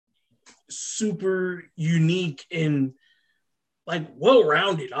super unique and like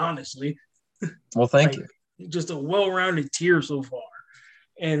well-rounded, honestly. Well, thank Like you. just a well-rounded tier so far.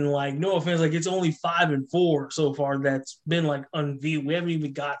 And like, no offense, like it's only 5 and 4 so far that's been like unveiled. We haven't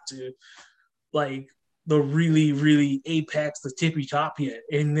even got to like the really, really apex, the tippy top yet.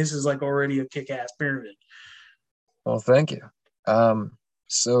 And this is like already a kick-ass pyramid. Well, thank you.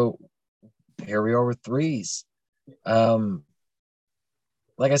 So here we are with 3s.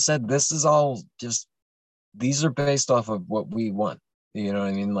 Like I said, this is all just, these are based off of what we want. You know what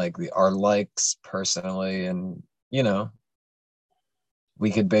I mean? Like our likes personally, and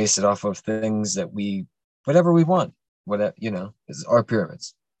we could base it off of things that whatever we want, whatever, is our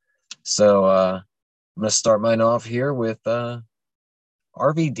pyramids. So I'm gonna start mine off here with RVD.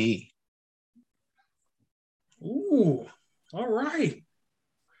 Ooh, all right.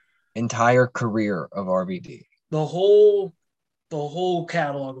 Entire career of RVD. The whole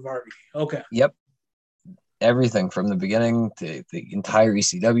catalog of RVD. Okay. Yep. Everything from the beginning to the entire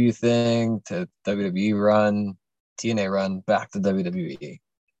ECW thing to WWE run, TNA run, back to WWE.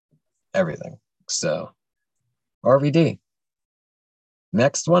 Everything. So RVD.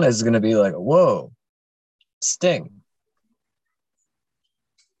 Next one is going to be like, whoa, Sting.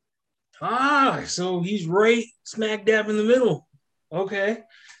 So he's right smack dab in the middle. Okay.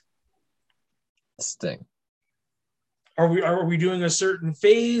 Sting. Are we doing a certain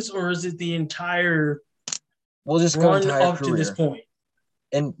phase, or is it the entire We'll just go run entire up career. to this point?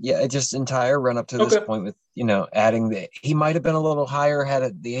 And yeah, just entire run up to this point with, adding he might have been a little higher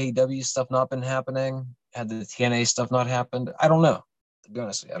had the AEW stuff not been happening, had the TNA stuff not happened. I don't know. To be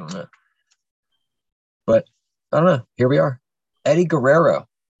honest, I don't know. But I don't know. Here we are. Eddie Guerrero.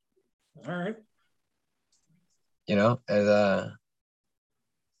 All right.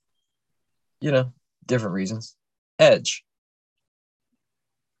 Different reasons. Edge.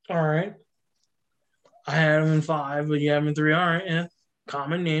 All right. I had him in 5, but you have him in 3. All right, yeah.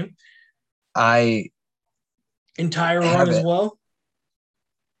 Common name. I Entire run as well.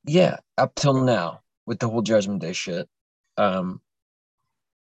 Yeah, up till now with the whole Judgment Day shit.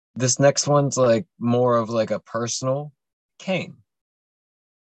 This next one's like more of like a personal Kane.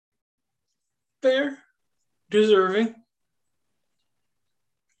 Fair. Deserving.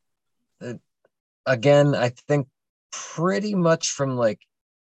 Again, I think pretty much from like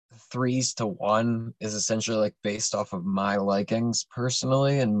 3s to 1 is essentially like based off of my likings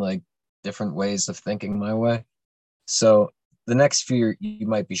personally and like different ways of thinking my way. So the next few you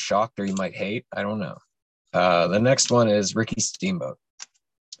might be shocked or you might hate. I don't know. The next one is Ricky Steamboat.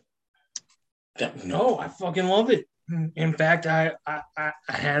 No, I fucking love it. In fact, I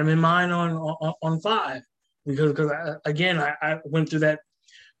had him in mind on 5 because I went through that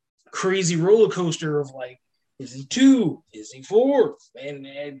crazy roller coaster of like, is he 2? Is he 4? And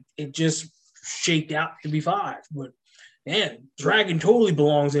it just shaked out to be 5. But man, Dragon totally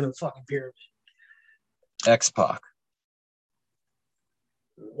belongs in a fucking pyramid. X-Pac.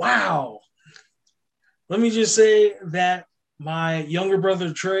 Wow. Let me just say that my younger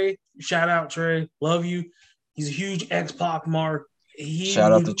brother Trey, shout out Trey, love you. He's a huge X-Pac mark.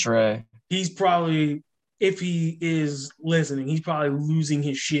 Shout out to Trey. He's probably, if he is listening, he's probably losing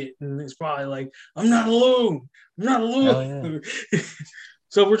his shit. And it's probably like, I'm not alone. I'm not alone. Yeah.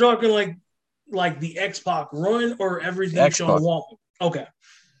 So we're talking like the X-Pac run or everything X-Pac. Sean Waltman. Okay.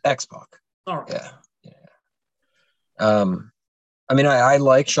 X-Pac. All right. Yeah. I mean, I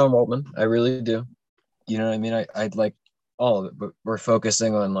like Sean Waltman. I really do. You know what I mean? I'd like all of it, but we're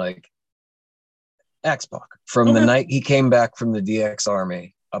focusing on like X-Pac from the night he came back from the DX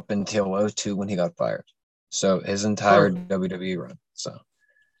Army up until 02 when he got fired. So his entire WWE run. So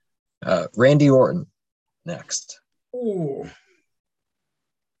Randy Orton next. Ooh.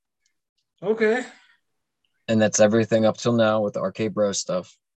 Okay. And that's everything up till now with the RK Bro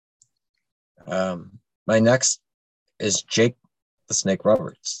stuff. My next is Jake the Snake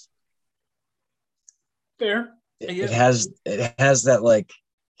Roberts. Fair. It has that like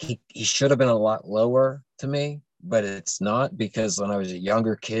he should have been a lot lower to me, but it's not because when I was a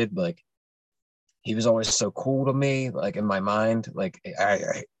younger kid, like he was always so cool to me, like in my mind, like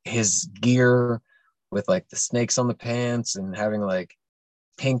his gear with like the snakes on the pants and having like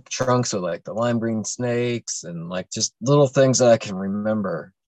pink trunks with like the lime green snakes and like just little things that I can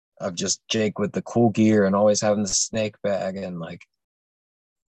remember of just Jake with the cool gear and always having the snake bag. And like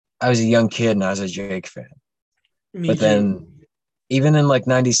I was a young kid and I was a Jake fan. But then even in like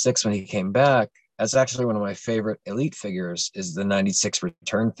 96 when he came back, that's actually one of my favorite Elite figures is the 96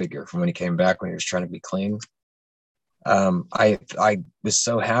 return figure from when he came back when he was trying to be clean. I was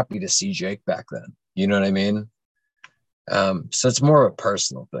so happy to see Jake back then. You know what I mean? So it's more of a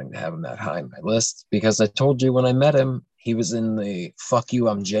personal thing to have him that high on my list because I told you when I met him, he was in the fuck you,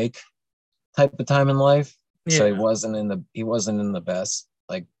 I'm Jake type of time in life. Yeah. So he wasn't in the best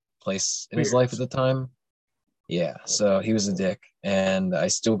like place in his life at the time. Yeah, so he was a dick, and I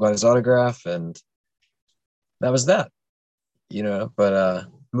still got his autograph, and that was that, you know. But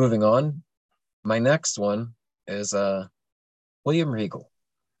moving on, my next one is William Regal.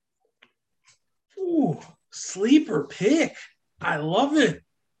 Ooh, sleeper pick. I love it.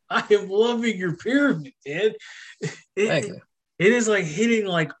 I am loving your pyramid, man. Thank you. It is like hitting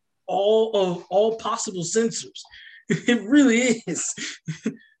like all possible sensors. It really is.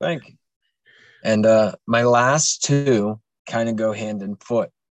 Thank you. And my last 2 kind of go hand in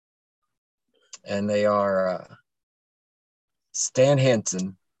foot. And they are Stan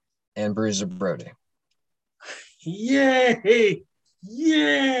Hansen and Bruiser Brody. Yay!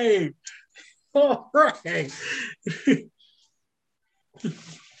 Yay! All right.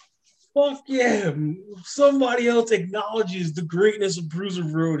 Fuck yeah. Somebody else acknowledges the greatness of Bruiser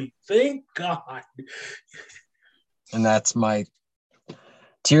Brody. Thank God. And that's my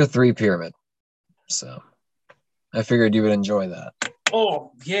tier 3 pyramid. So I figured you would enjoy that.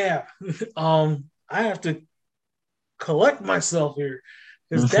 Oh yeah. I have to collect myself here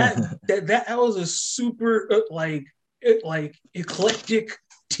because that was a super like eclectic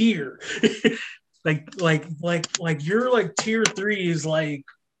tier. like your like tier 3 is like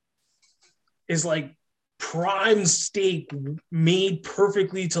prime steak made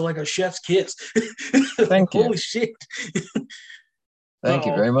perfectly to like a chef's kiss. Thank you. Holy shit. Thank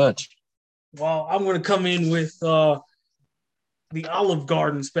you very much. Well, I'm going to come in with the Olive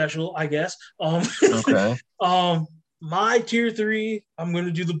Garden special, I guess. Okay. My tier 3, I'm going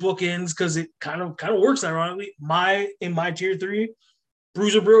to do the bookends because it kind of works ironically. In my tier 3,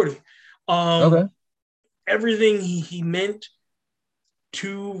 Bruiser Brody. Okay. Everything he meant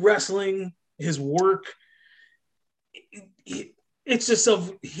to wrestling his work. It's just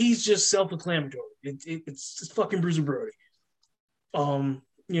he's just self-explanatory. It's fucking Bruiser Brody.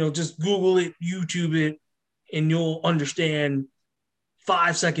 Just Google it, YouTube it, and you'll understand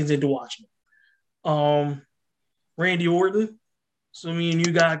 5 seconds into watching it. Randy Orton. So me and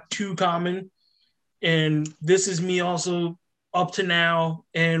you got two common, and this is me also up to now,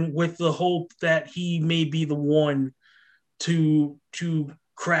 and with the hope that he may be the one to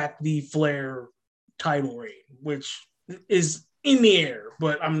crack the Flair title reign, which is in the air,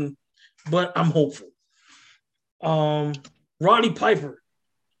 but I'm hopeful. Roddy Piper,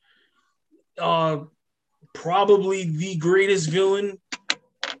 probably the greatest villain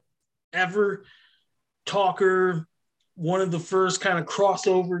ever. Talker, one of the first kind of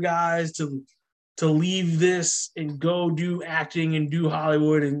crossover guys to leave this and go do acting and do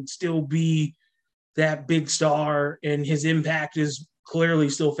Hollywood and still be that big star, and his impact is clearly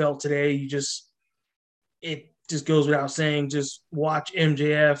still felt today. It just goes without saying. Just watch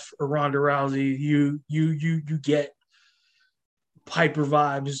MJF or Ronda Rousey. You get Piper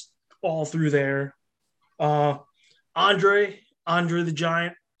vibes all through there. Andre the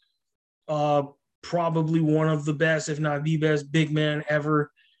Giant, probably one of the best, if not the best, big man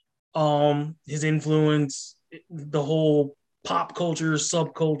ever. His influence, the whole pop culture,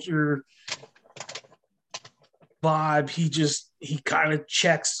 subculture vibe, he kind of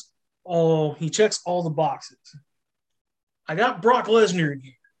checks all the boxes. I got Brock Lesnar in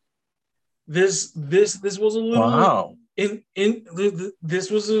here. This was a little wow. This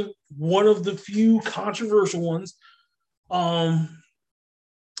was one of the few controversial ones.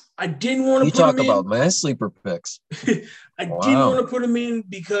 I didn't want to put him in. You talk about my sleeper picks. I didn't want to put him in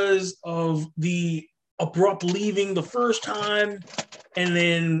because of the abrupt leaving the first time, and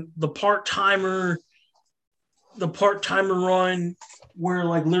then the part-timer run where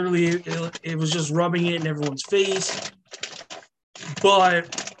like literally it was just rubbing it in everyone's face.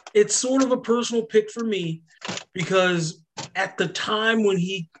 But it's sort of a personal pick for me because at the time when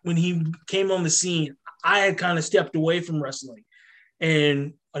he came on the scene, I had kind of stepped away from wrestling.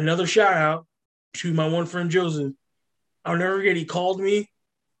 And another shout out to my one friend Joseph. I'll never forget, he called me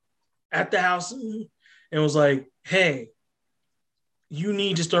at the house and was like, "Hey, you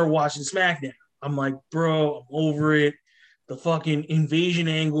need to start watching SmackDown." I'm like, "Bro, I'm over it. The fucking invasion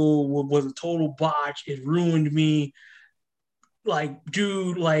angle was a total botch. It ruined me. Like,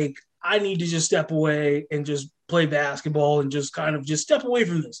 dude, like, I need to just step away and just play basketball and just kind of just step away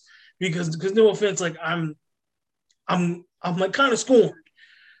from this." Because no offense, like I'm like kind of scorned.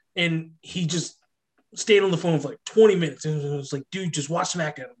 And he just stayed on the phone for like 20 minutes and was like, "Dude, just watch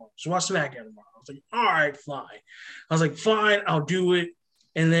SmackDown tomorrow. Just watch SmackDown tomorrow." I was like, "All right, fine." I was like, "Fine, I'll do it."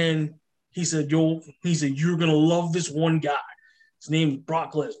 And then he said, "You're gonna love this one guy. His name is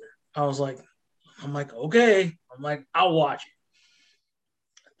Brock Lesnar." I'm like, "Okay." I'm like, "I'll watch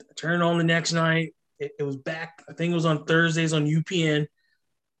it." I turned on the next night. It was back. I think it was on Thursdays on UPN.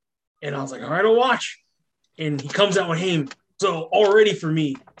 And I was like, "All right, I'll watch." And he comes out with Heyman. So already for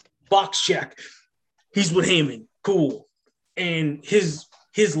me, box check. He's with Heyman. Cool. And his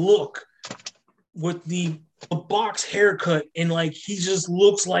look with the box haircut, and like he just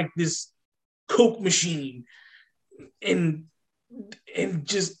looks like this Coke machine. And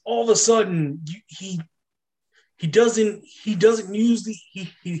just all of a sudden he doesn't use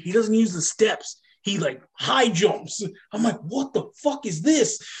the steps. He like high jumps. I'm like, "What the fuck is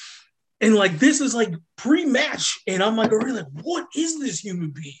this?" And like, this is like pre-match. And I'm like, already like, what is this human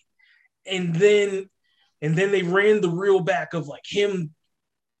being? And then they ran the reel back of like him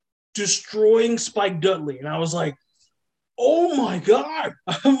destroying Spike Dudley. And I was like, "Oh my God."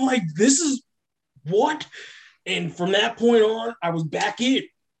 I'm like, this is what? And from that point on, I was back in.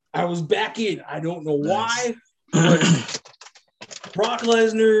 I don't know why, but Brock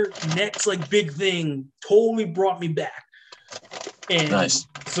Lesnar, next like big thing, totally brought me back. And nice.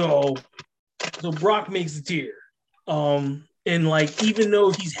 So Brock makes the tier. And like, even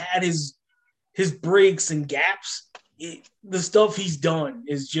though he's had his breaks and gaps, the stuff he's done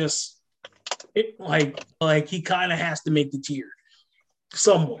is just like he kind of has to make the tier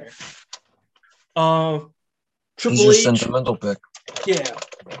somewhere. Triple He's your H, sentimental pick. Yeah.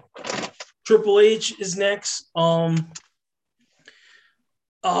 Triple H is next. And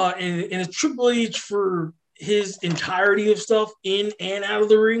it's Triple H for his entirety of stuff in and out of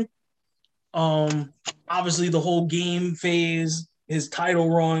the ring. Obviously the whole game phase, his title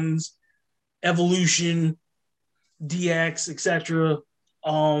runs, Evolution, DX, etc.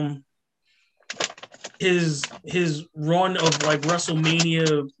 His run of like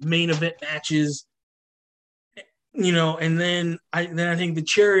WrestleMania main event matches, and then I think the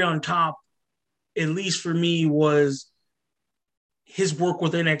cherry on top at least for me, was his work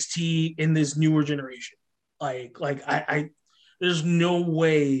with NXT in this newer generation. I there's no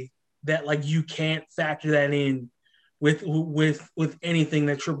way that like you can't factor that in with anything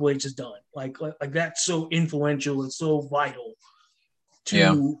that Triple H has done. Like that's so influential and so vital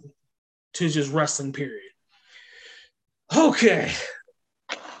to just wrestling, period. Okay.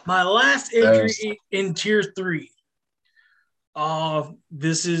 My last entry in tier 3.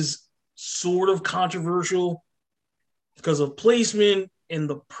 This is sort of controversial because of placement and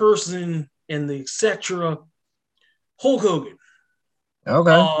the person and the etc. Hulk Hogan.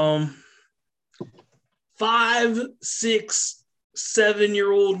 Okay. 5, 6,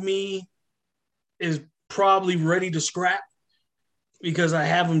 7-year-old me is probably ready to scrap because I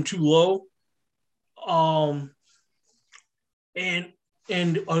have him too low. And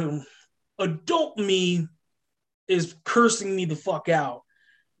adult me is cursing me the fuck out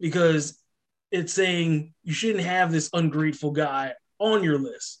because it's saying you shouldn't have this ungrateful guy on your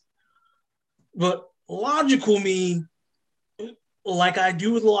list. But logical me, like I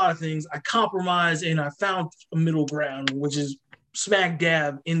do with a lot of things, I compromise and I found a middle ground, which is smack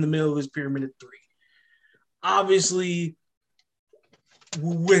dab in the middle of this pyramid at 3. Obviously,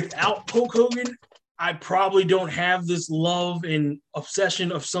 without Hulk Hogan, I probably don't have this love and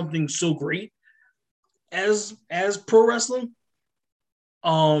obsession of something so great as pro wrestling.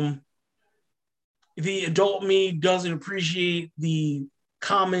 The adult me doesn't appreciate the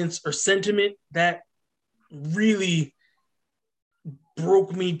comments or sentiment that really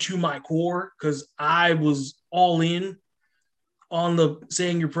broke me to my core because I was all in on the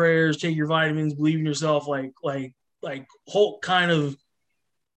saying your prayers, take your vitamins, believe in yourself. Like Hulk kind of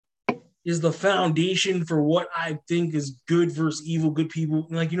is the foundation for what I think is good versus evil, good people.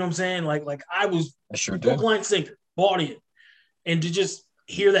 Like, you know what I'm saying? Like I was hook, line, sinker, bought in. And to just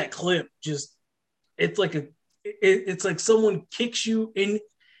hear that clip, just it's like someone kicks you in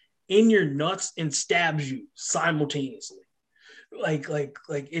your nuts and stabs you simultaneously. Like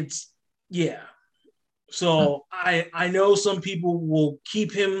it's, yeah. So I know some people will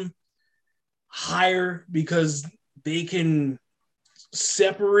keep him higher because they can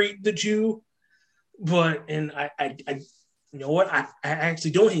separate the two, but and I you know what, I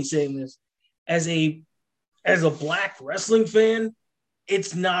actually don't hate saying this, as a black wrestling fan,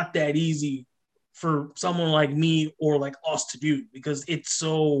 it's not that easy for someone like me or like us to do because it's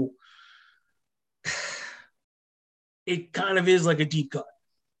so it kind of is like a deep cut.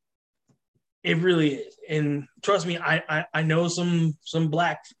 It really is. And trust me, I know some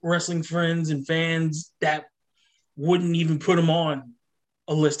black wrestling friends and fans that wouldn't even put him on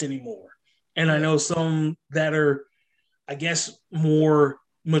a list anymore. And I know some that are, I guess, more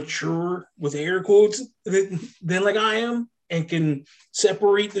mature with air quotes than like I am and can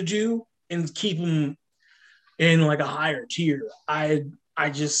separate the two and keep them in like a higher tier. I'm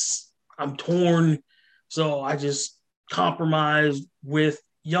torn. So I just compromised with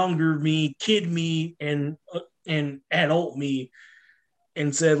younger me, kid me, and adult me,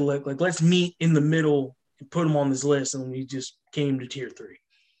 and said like let's meet in the middle and put them on this list, and we just came to tier 3.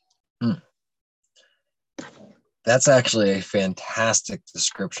 That's actually a fantastic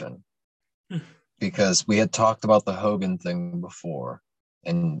description because we had talked about the Hogan thing before,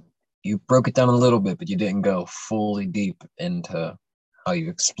 and you broke it down a little bit, but you didn't go fully deep into how you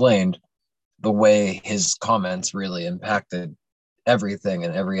explained the way his comments really impacted everything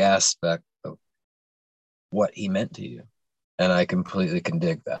and every aspect of what he meant to you. And I completely can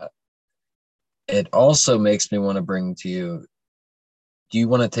dig that. It also makes me want to bring to you, do you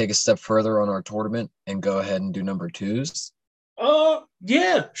want to take a step further on our tournament and go ahead and do number 2s?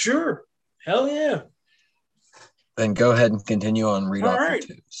 Yeah, sure. Hell yeah. Then go ahead and continue on, read off your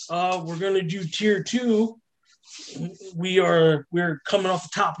 2s. We're going to do tier 2. We're coming off the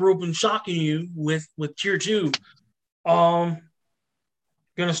top rope and shocking you with tier 2.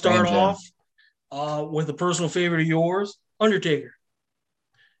 Gonna start off with a personal favorite of yours, Undertaker.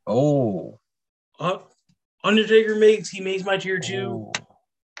 Oh. Undertaker makes my tier 2.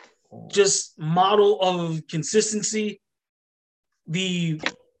 Just model of consistency.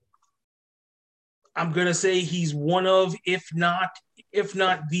 I'm gonna say he's one of, if not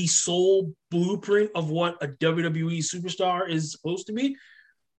the sole blueprint of what a WWE superstar is supposed to be.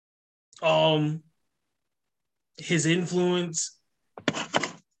 His influence,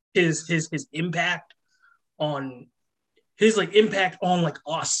 his impact on like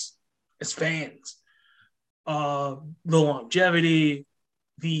us as fans, the longevity,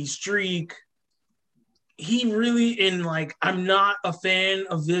 the streak. He really, in like, I'm not a fan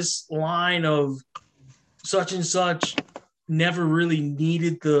of this line of such and such never really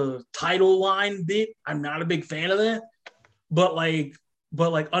needed the title line bit. I'm not a big fan of that. But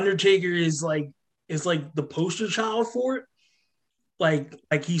Undertaker is like the poster child for it.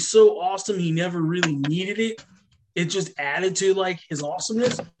 Like he's so awesome, he never really needed it. It just added to like his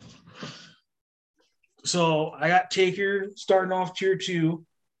awesomeness. So I got Taker starting off tier 2.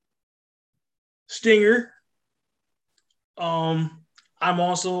 Stinger. I'm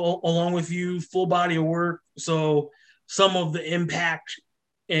also, along with you, full body of work. So some of the Impact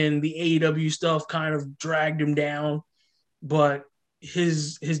and the AEW stuff kind of dragged him down, but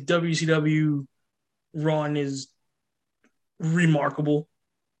his WCW run is remarkable.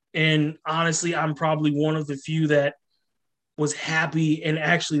 And honestly, I'm probably one of the few that was happy and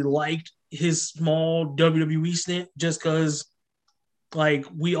actually liked his small WWE stint, just because like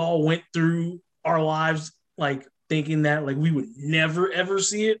we all went through our lives like thinking that like we would never ever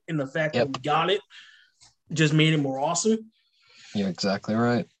see it, and the fact that we got it just made it more awesome. You're exactly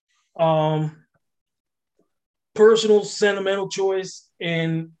right. Personal sentimental choice,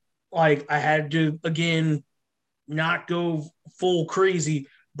 and like I had to again not go full crazy.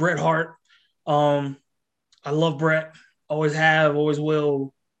 Bret Hart. I love Bret. Always have, always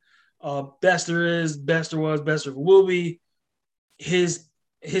will. Best there is, best there was, best there will be. His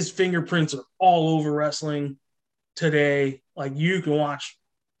fingerprints are all over wrestling today. Like you can watch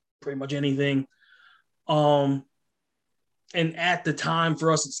pretty much anything. And at the time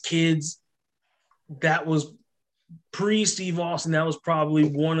for us as kids, that was pre Steve Austin. That was probably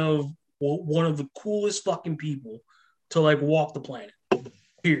one of the coolest fucking people to like walk the planet.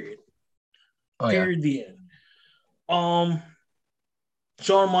 Period. Period. The end.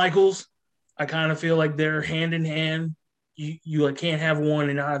 Shawn Michaels, I kind of feel like they're hand in hand. You like can't have one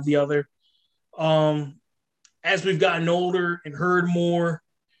and not have the other. As we've gotten older and heard more,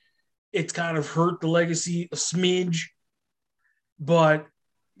 it's kind of hurt the legacy a smidge, but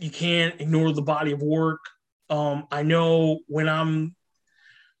you can't ignore the body of work. I know when I'm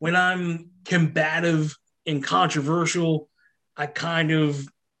combative and controversial, I kind of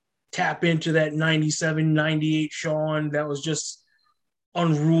tap into that 97, 98 Shawn that was just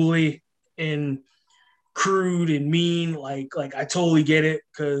unruly and crude and mean. Like I totally get it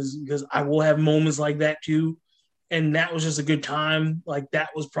because I will have moments like that too. And that was just a good time. Like that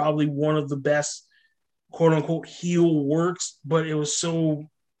was probably one of the best quote unquote heel works, but it was so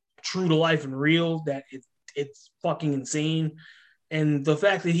true to life and real that it's fucking insane. And the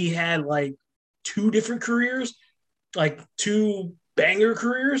fact that he had like 2 different careers, like 2 banger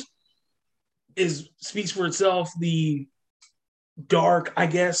careers, speaks for itself. The dark,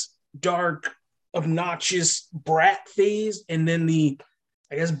 obnoxious brat phase, and then the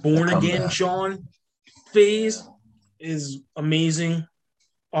born again Shawn phase is amazing.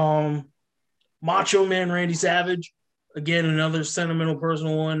 Macho Man Randy Savage, again, another sentimental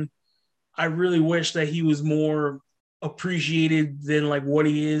personal one. I really wish that he was more appreciated than like what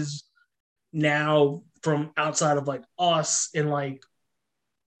he is now from outside of like us and like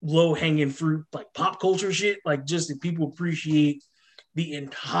low hanging fruit, like pop culture shit. Like just that people appreciate the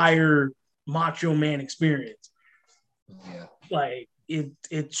entire Macho Man experience. Yeah. Like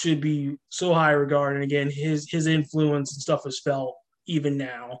it should be so high regard. And again, his influence and stuff is felt even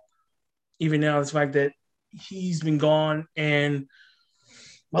now. Even now, the fact that he's been gone. And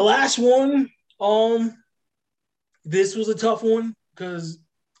my last one, this was a tough one because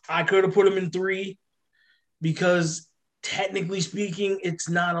I could have put him in 3 because technically speaking, it's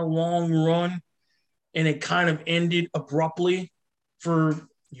not a long run and it kind of ended abruptly for,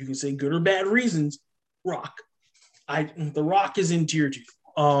 you can say, good or bad reasons. Rock. The Rock is in tier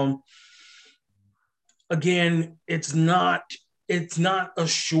 2. Again, it's not a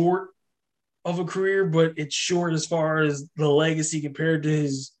short of a career, but it's short as far as the legacy compared to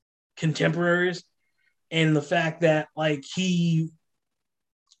his contemporaries, and the fact that like he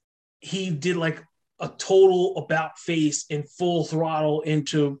did like a total about face and full throttle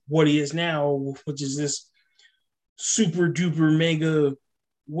into what he is now, which is this super duper mega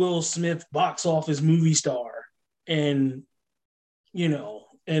Will Smith box office movie star. And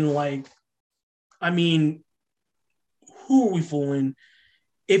and like, I mean, who are we fooling?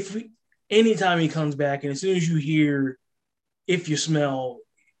 Anytime he comes back, and as soon as you hear If You Smell,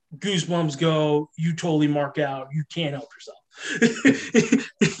 goosebumps go, you totally mark out. You can't help yourself.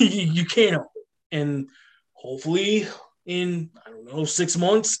 You can't help it. And hopefully in, I don't know, 6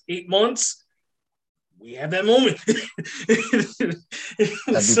 months, 8 months, we have that moment. That'd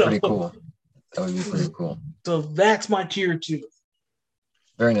be pretty cool. That would be pretty cool. So that's my tier 2.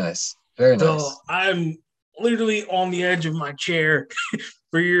 Very nice. Very nice. So I'm literally on the edge of my chair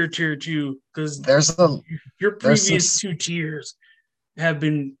for your tier 2 because your there's some. previous 2 tiers have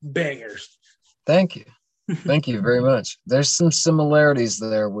been bangers. Thank you. Thank you very much. There's some similarities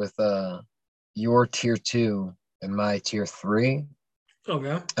there with your tier 2 and my tier 3.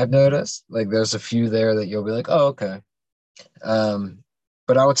 Okay. I've noticed like there's a few there that you'll be like, oh, okay.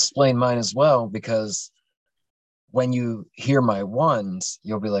 But I'll explain mine as well because when you hear my ones,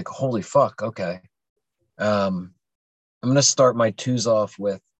 you'll be like, holy fuck, okay. I'm gonna start my 2s off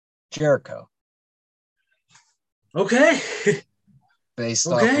with Jericho. Okay. Based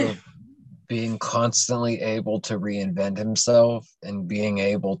off of being constantly able to reinvent himself and being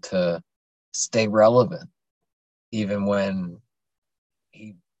able to stay relevant even when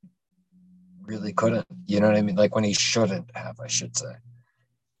he really couldn't, you know what I mean? Like when he shouldn't have, I should say.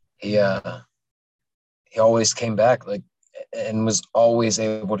 He always came back like and was always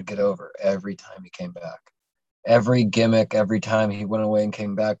able to get over every time he came back. Every gimmick, every time he went away and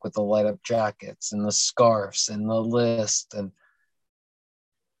came back with the light up jackets and the scarves and the list and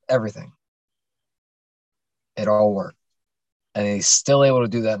everything. It all worked. And he's still able to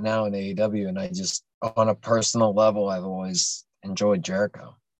do that now in AEW. And I just, on a personal level, I've always enjoyed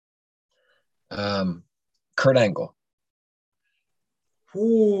Jericho. Kurt Angle.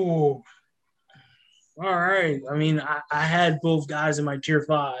 Ooh. All right. I mean, I had both guys in my tier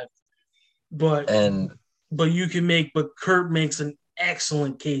 5, but Kurt makes an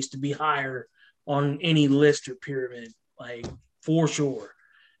excellent case to be higher on any list or pyramid, like for sure.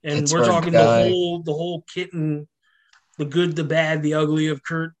 And Pittsburgh we're talking the whole kit and the good, the bad, the ugly of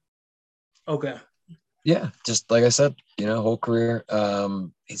Kurt. Okay. Yeah, just like I said, whole career.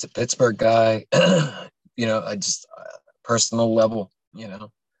 He's a Pittsburgh guy. I just personal level.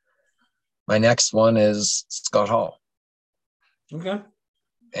 My next one is Scott Hall. Okay.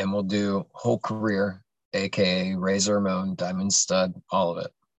 And we'll do whole career, aka Razor Ramon, Diamond Stud, all of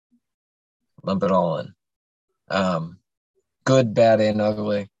it. Lump it all in. Good, bad, and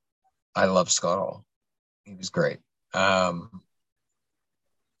ugly. I love Scott Hall. He was great. Bad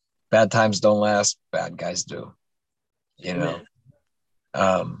times don't last, bad guys do.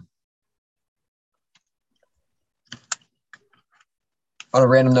 On a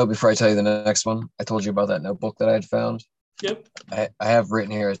random note, before I tell you the next one, I told you about that notebook that I had found. Yep. I have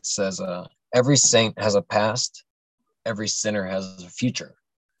written here, it says, every saint has a past, every sinner has a future.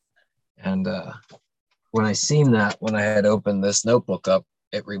 And when I seen that, when I had opened this notebook up,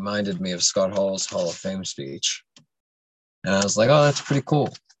 it reminded me of Scott Hall's Hall of Fame speech. And I was like, oh, that's pretty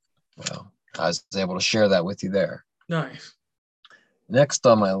cool. Well, I was able to share that with you there. Nice. Next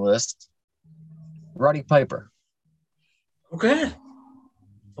on my list, Roddy Piper. Okay.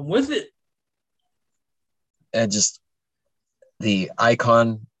 I'm with it. And just the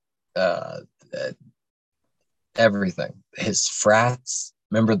icon, everything. His frats.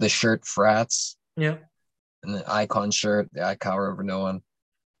 Remember the shirt frats? Yeah. And the icon shirt, the I cower over no one.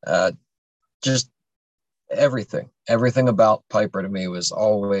 Just everything. Everything about Piper to me was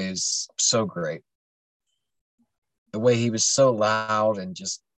always so great. The way he was so loud and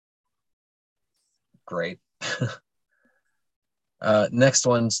just great. Next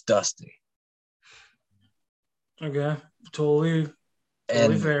one's Dusty. Okay. Totally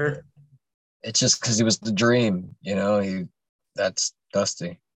fair. It's just because he was the dream, that's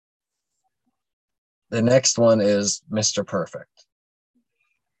Dusty. The next one is Mr. Perfect.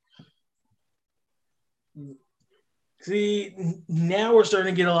 See, now we're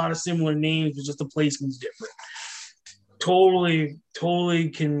starting to get a lot of similar names, but just the placement's different.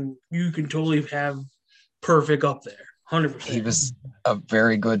 You can totally have Perfect up there, 100%. He was a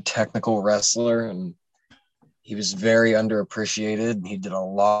very good technical wrestler, and he was very underappreciated. He did a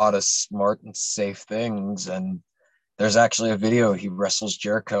lot of smart and safe things, and there's actually a video he wrestles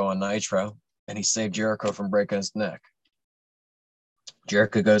Jericho on Nitro, and he saved Jericho from breaking his neck.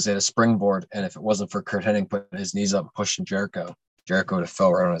 Jericho goes at a springboard, and if it wasn't for Curt Hennig putting his knees up and pushing Jericho would have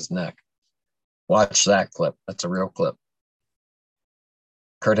fell right on his neck. Watch that clip. That's a real clip.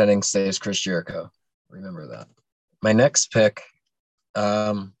 Curt Hennig saves Chris Jericho. Remember that. My next pick,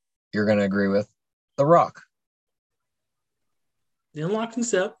 you're going to agree with, The Rock. The Unlocked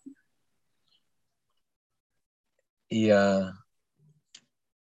Concept. He's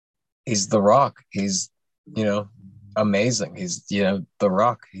The Rock. He's, amazing. He's, The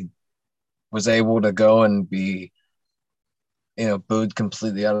Rock. He was able to go and be, booed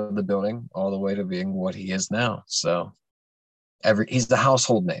completely out of the building all the way to being what he is now. So he's the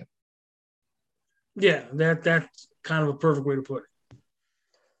household name. Yeah, that's kind of a perfect way to put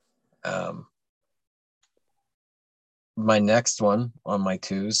it. My next one on my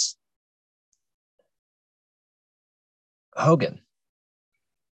 2s, Hogan.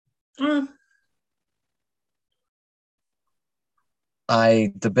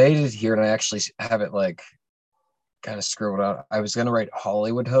 I debated here, and I actually have it like kind of scribbled out. I was gonna write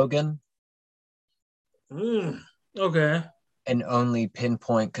Hollywood Hogan. Okay. And only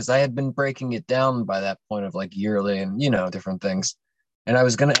pinpoint, because I had been breaking it down by that point of like yearly and different things. And I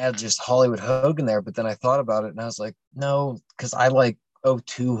was gonna add just Hollywood Hogan there, but then I thought about it and I was like, no, because I like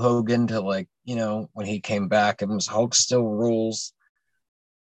 '02 Hogan to like, when he came back and was Hulk still rules.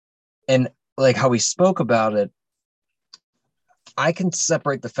 And like how we spoke about it, I can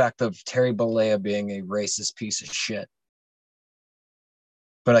separate the fact of Terry Bollea being a racist piece of shit.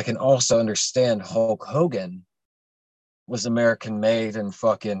 But I can also understand Hulk Hogan was American made and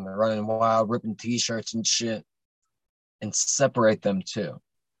fucking running wild, ripping t-shirts and shit, and separate them too.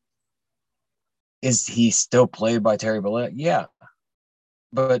 Is he still played by Terry Bollea? Yeah.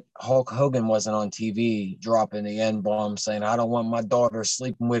 But Hulk Hogan wasn't on TV dropping the N-bomb saying, I don't want my daughter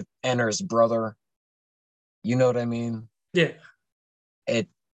sleeping with Enner's brother. You know what I mean? Yeah.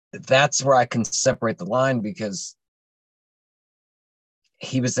 That's where I can separate the line, because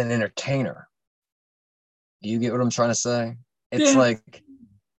he was an entertainer. You get what I'm trying to say? It's like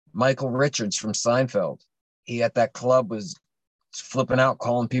Michael Richards from Seinfeld. He at that club was flipping out,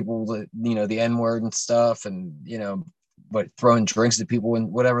 calling people the N-word and stuff, and but throwing drinks at people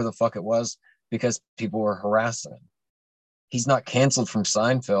and whatever the fuck it was, because people were harassing him. He's not canceled from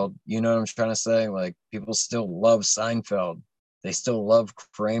Seinfeld. You know what I'm trying to say? Like, people still love Seinfeld. They still love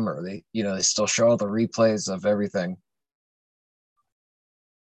Kramer. They still show all the replays of everything.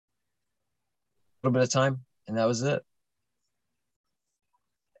 A little bit of time, and that was it.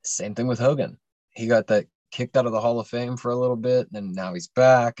 Same thing with Hogan. He got that kicked out of the Hall of Fame for a little bit, and now he's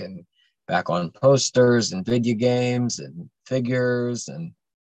back on posters and video games and figures, and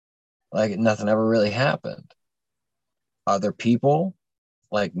like nothing ever really happened. Other people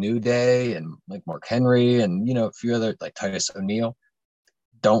like New Day and like Mark Henry and a few other, like Titus O'Neil,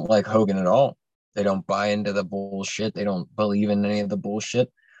 don't like Hogan at all. They don't buy into the bullshit. They don't believe in any of the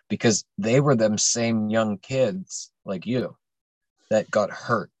bullshit, because they were them same young kids like you that got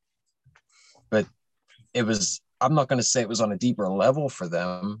hurt. But I'm not going to say it was on a deeper level for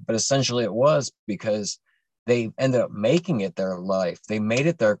them, but essentially it was, because they ended up making it their life. They made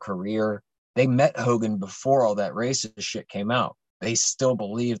it their career. They met Hogan before all that racist shit came out. They still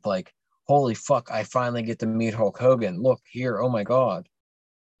believed, like, holy fuck, I finally get to meet Hulk Hogan. Look here. Oh my God.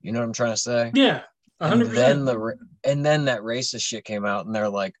 You know what I'm trying to say? Yeah. 100%. And then that racist shit came out, and they're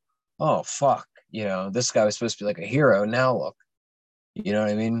like, oh fuck, this guy was supposed to be like a hero. Now look, you know what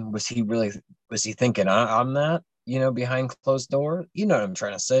I mean? Was he thinking I'm that, behind closed door? You know what I'm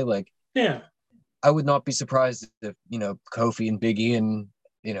trying to say? Like, yeah, I would not be surprised if, Kofi and Biggie and,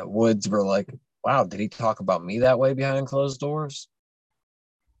 Woods were like, wow, did he talk about me that way behind closed doors?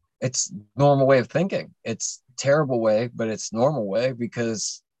 It's normal way of thinking. It's terrible way, but it's normal way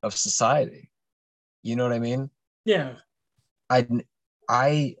because of society. You know what I mean? Yeah. I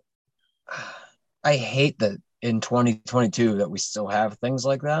hate that in 2022 that we still have things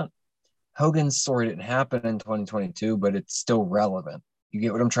like that. Hogan's story didn't happen in 2022, but it's still relevant. You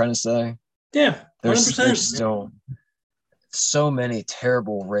get what I'm trying to say? Yeah, 100%. There's still so many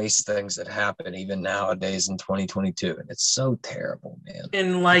terrible race things that happen even nowadays in 2022, and it's so terrible, man.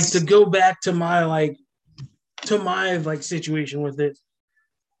 And like, to go back to my situation with it,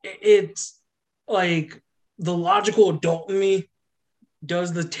 it's like the logical adult in me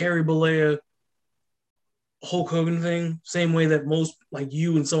does the Terry Bollea Hulk Hogan thing same way that most, like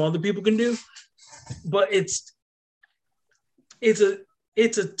you and some other people, can do, but it's a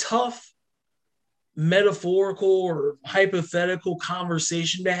tough metaphorical or hypothetical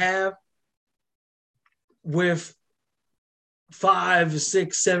conversation to have with 5,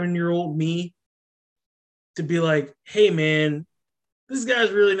 6, 7-year-old me, to be like, hey man, this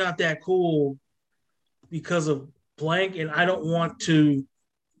guy's really not that cool because of blank, and I don't want to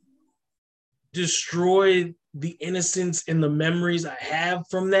destroy the innocence and the memories I have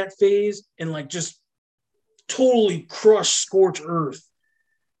from that phase, and like just totally crush, scorch earth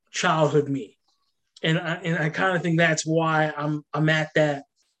childhood me. And I kind of think that's why I'm at that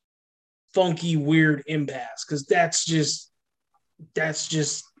funky, weird impasse, because that's just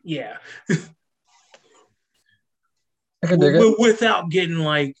yeah. Without getting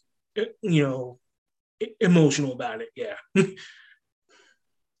like, emotional about it. Yeah.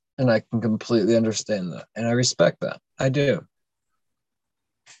 And I can completely understand that, and I respect that. I do.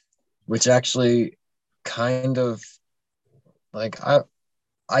 Which actually kind of, like,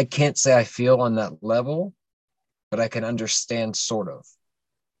 I can't say I feel on that level, but I can understand sort of.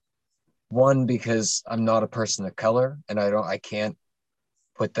 One, because I'm not a person of color and I can't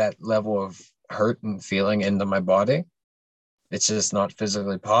put that level of hurt and feeling into my body. It's just not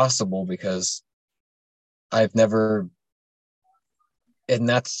physically possible because I've never, and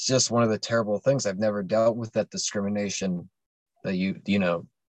that's just one of the terrible things. I've never dealt with that discrimination that you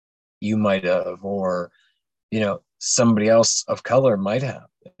might have, or somebody else of color might have.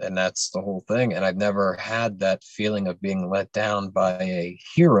 And that's the whole thing. And I've never had that feeling of being let down by a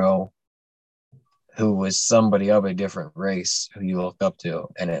hero who was somebody of a different race who you look up to,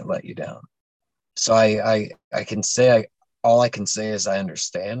 and it let you down. So I can say all I can say is I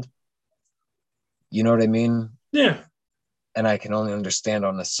understand. You know what I mean? Yeah. And I can only understand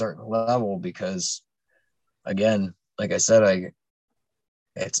on a certain level because, again, like I said,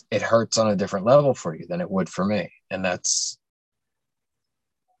 it hurts on a different level for you than it would for me, and that's,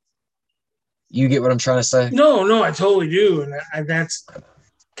 you get what I'm trying to say? No, I totally do, and that's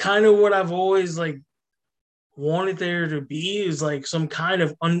kind of what I've always like wanted there to be, is like some kind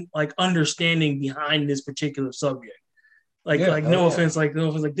of understanding behind this particular subject. Yeah, No offense, no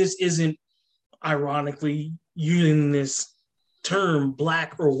offense, like this isn't ironically using this term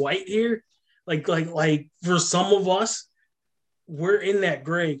black or white here. Like for some of us, we're in that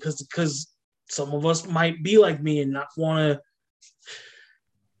gray because some of us might be like me and not want to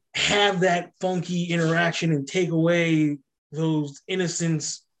have that funky interaction and take away those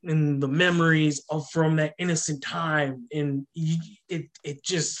innocence and the memories of from that innocent time. And it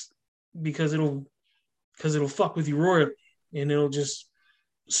just because it'll fuck with you royally, and it'll just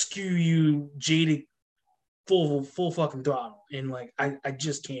skew you jaded full fucking throttle. And like I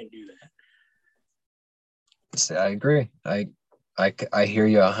just can't do that. I agree. I hear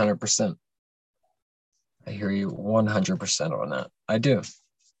you 100%. I hear you 100% on that. I do.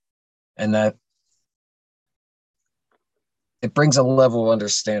 And that it brings a level of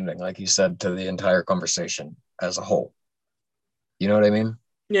understanding, like you said, to the entire conversation as a whole. You know what I mean?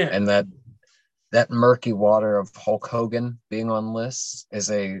 Yeah. And that murky water of Hulk Hogan being on lists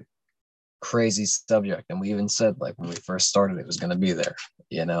is a crazy subject. And we even said, like, when we first started, it was going to be there,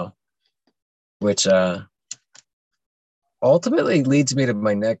 which ultimately leads me to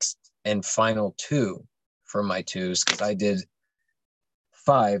my next and final two for my twos, because I did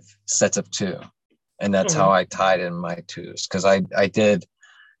 5 sets of 2. And that's how I tied in my twos, because I did,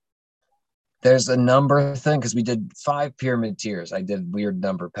 there's a number thing, because we did 5 pyramid tiers. I did weird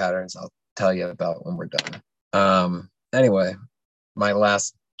number patterns I'll tell you about when we're done. Anyway, my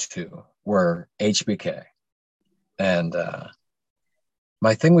last 2 were HBK. And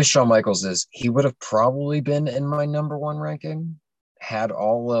my thing with Shawn Michaels is he would have probably been in my number 1 ranking had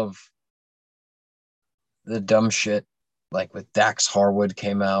all of the dumb shit, like with Dax Harwood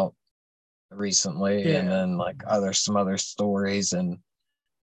came out recently, and then like some other stories, and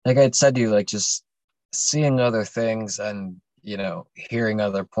like I'd said to you, like just seeing other things and hearing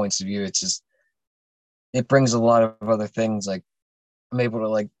other points of view, it brings a lot of other things. Like I'm able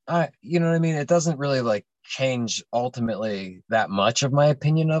to you know what I mean? It doesn't really like change ultimately that much of my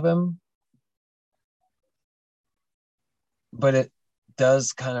opinion of him, but it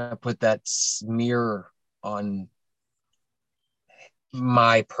does kind of put that smear on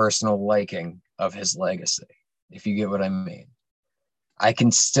my personal liking of his legacy, if you get what I mean. I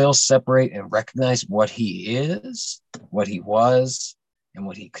can still separate and recognize what he is, what he was, and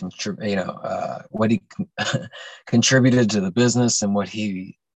what he contributed to the business, and what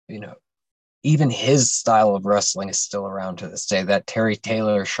he, even his style of wrestling is still around to this day. That Terry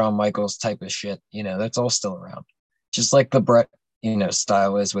Taylor, Shawn Michaels type of shit, that's all still around. Just like the Bret,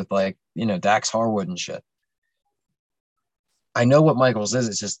 style is with Dax Harwood and shit. I know what Michaels is.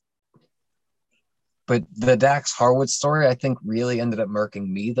 It's just, but the Dax Harwood story, I think, really ended up murking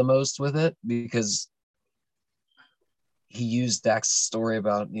me the most with it, because he used Dax's story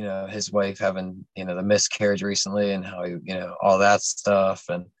about, his wife having, the miscarriage recently, and how he, all that stuff,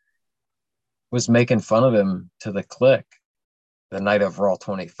 and was making fun of him to the Clique the night of Raw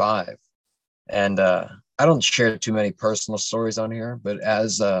 25. And I don't share too many personal stories on here, but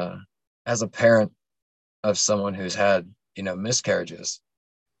as a parent of someone who's had, miscarriages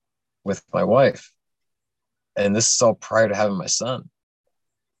with my wife, and this is all prior to having my son,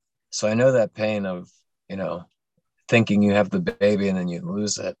 so I know that pain of, thinking you have the baby and then you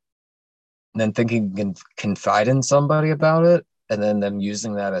lose it, and then thinking you can confide in somebody about it, and then them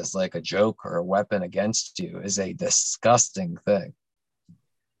using that as like a joke or a weapon against you is a disgusting thing.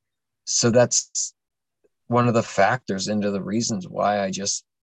 So that's one of the factors into the reasons why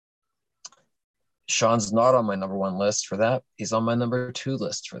Shawn's not on my number 1 list for that. He's on my number 2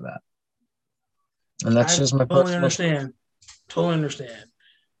 list for that. And that's just my totally understand. Totally understand.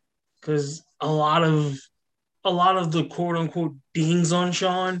 because a lot of the quote unquote dings on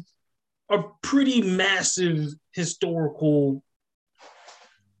Shawn are pretty massive historical,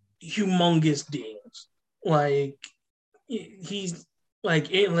 humongous dings. Like he's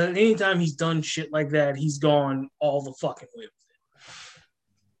like anytime he's done shit like that, he's gone all the fucking way with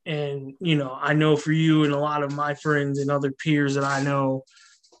it. And I know for you and a lot of my friends and other peers that I know,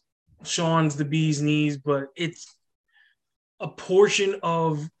 Shawn's the bee's knees, but it's a portion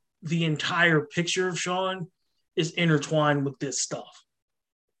of the entire picture of Shawn is intertwined with this stuff.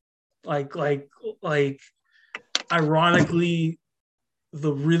 Like ironically,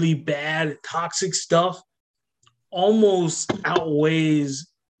 the really bad toxic stuff almost outweighs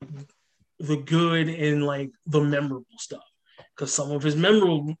the good and like the memorable stuff, because some of his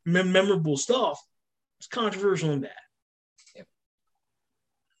memorable stuff is controversial and bad.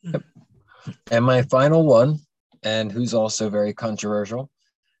 Yep. And my final one, and who's also very controversial,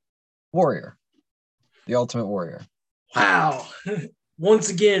 Warrior, the Ultimate Warrior. Wow. Once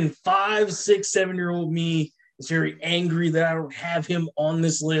again, 5, 6, 7-year-old me is very angry that I don't have him on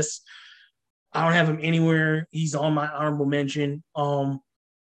this list. I don't have him anywhere. He's on my honorable mention.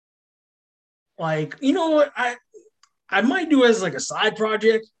 Like, you know what? I might do as like a side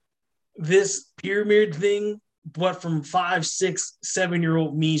project, this pyramid thing, but from 5, 6,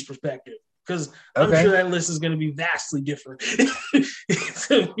 7-year-old me's perspective. Because I'm sure that list is going to be vastly different. It's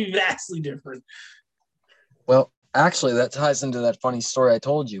going to be vastly different. Well, actually, that ties into that funny story I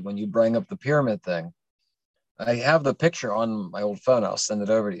told you when you bring up the pyramid thing. I have the picture on my old phone. I'll send it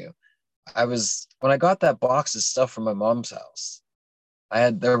over to you. When I got that box of stuff from my mom's house,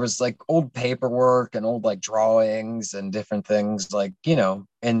 there was like old paperwork and old like drawings and different things, like,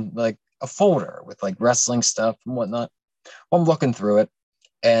 and like a folder with like wrestling stuff and whatnot. Well, I'm looking through it,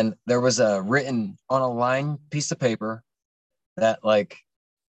 and there was a written on a line piece of paper that, like,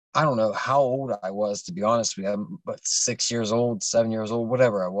 I don't know how old I was, to be honest with you, but 6 years old, 7 years old,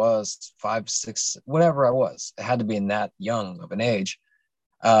 whatever I was, 5, 6, whatever I was. It had to be in that young of an age.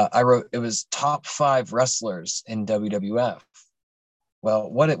 I wrote, it was top 5 wrestlers in WWF. Well,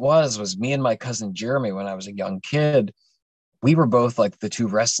 what it was me and my cousin Jeremy, when I was a young kid, we were both like the 2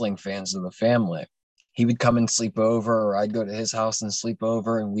 wrestling fans of the family. He would come and sleep over, or I'd go to his house and sleep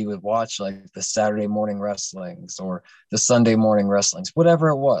over, and we would watch like the Saturday morning wrestlings or the Sunday morning wrestlings, whatever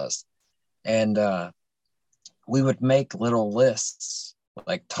it was. And we would make little lists,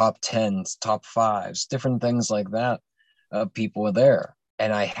 like top 10s, top 5s, different things like that. People were there.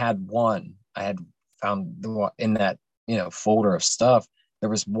 And I had found in that, folder of stuff, there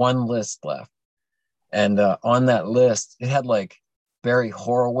was one list left. And on that list, it had like Barry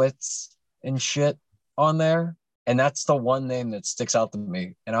Horowitz and shit on there. And that's the one name that sticks out to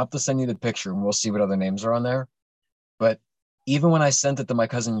me. And I'll have to send you the picture and we'll see what other names are on there. But even when I sent it to my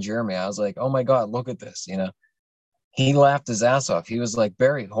cousin Jeremy, I was like, oh my God, look at this. He laughed his ass off. He was like,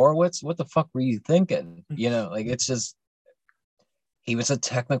 Barry Horowitz, what the fuck were you thinking? Like, it's just, he was a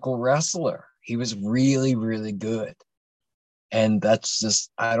technical wrestler. He was really, really good. And that's just,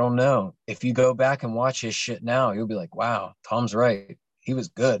 I don't know. If you go back and watch his shit now, you'll be like, wow, Tom's right. He was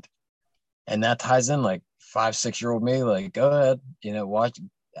good. And that ties in like 5, 6-year-old me, like, go ahead, watch.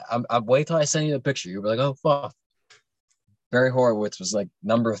 I'll wait till I send you the picture. You'll be like, oh, fuck. Barry Horowitz was like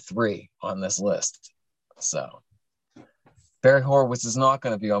number 3 on this list. So Barry Horowitz is not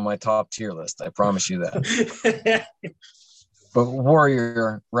going to be on my top tier list. I promise you that. But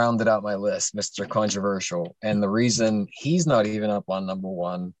Warrior rounded out my list, Mr. Controversial. And the reason he's not even up on number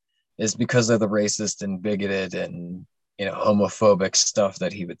 1 is because of the racist and bigoted and, homophobic stuff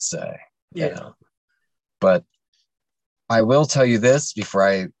that he would say. Yeah. But I will tell you this before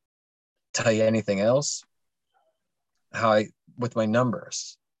I tell you anything else, with my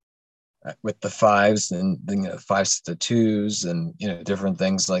numbers, with the 5s and the 5s to 2s and, different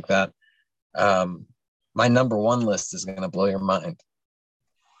things like that. My number 1 list is going to blow your mind.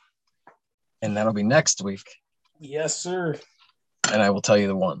 And that'll be next week. Yes, sir. And I will tell you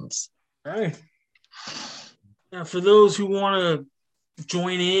the ones. All right. Now, for those who want to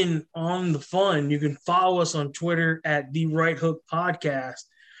join in on the fun, you can follow us on Twitter at The Right Hook Podcast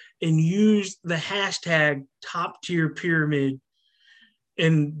and use the hashtag Top Tier Pyramid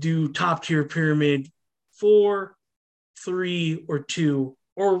and do Top Tier Pyramid 4, 3, or 2,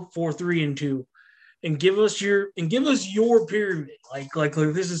 or 4, 3, and 2. And give us your pyramid. Like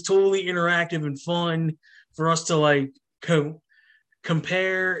this is totally interactive and fun for us to like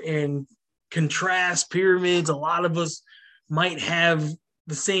compare and contrast pyramids. A lot of us might have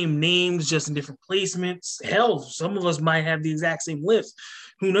the same names, just in different placements. Hell, some of us might have the exact same list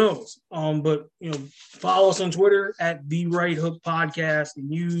who knows? But follow us on Twitter at The Right Hook Podcast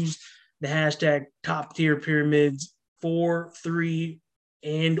and use the hashtag Top Tier Pyramids 4, 3,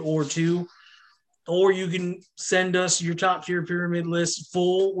 and or 2. Or you can send us your top tier pyramid list,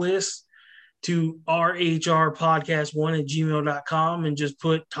 full list, to rhrpodcast1@gmail.com and just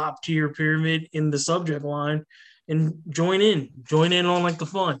put top tier pyramid in the subject line and join in on like the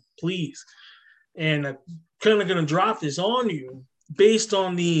fun, please. And I'm kind of going to drop this on you based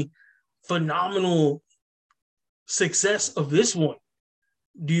on the phenomenal success of this one.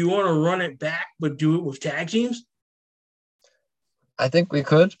 Do you want to run it back but do it with tag teams? I think we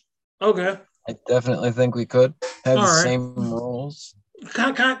could. Okay. I definitely think we could have All the right. same rules.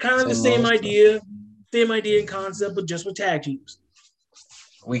 Kind of the same idea and concept, but just with tag teams.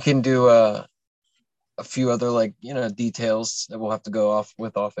 We can do a few other details that we'll have to go off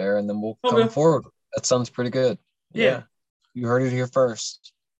air, and then we'll come forward. That sounds pretty good. Yeah. You heard it here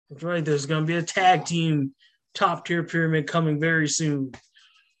first. That's right. There's going to be a tag team top tier pyramid coming very soon.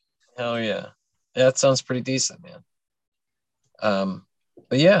 Hell yeah. That sounds pretty decent, man.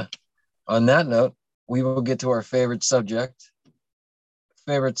 But yeah, on that note, we will get to our favorite subject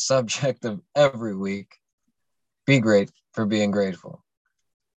of every week. Be great for being grateful.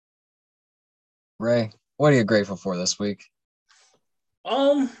 Ray, what are you grateful for this week?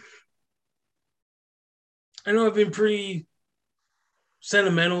 I know I've been pretty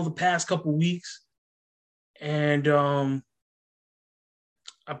sentimental the past couple weeks, and I'm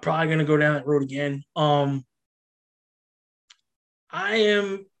probably gonna go down that road again. I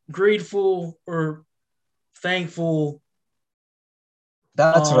am grateful or thankful.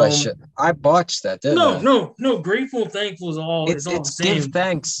 That's what I should. I botched that, didn't I? No. Grateful and thankful is all. It's all the same. Give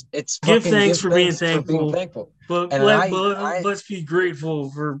thanks. It's give thanks for being thankful. But and let's be grateful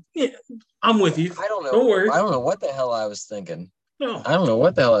for. Yeah, I'm with you. I don't know. Don't worry. I don't know what the hell I was thinking. No, I don't know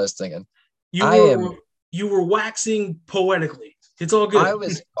what the hell I was thinking. You were waxing poetically. It's all good. I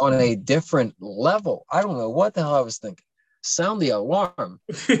was on a different level. I don't know what the hell I was thinking. Sound the alarm.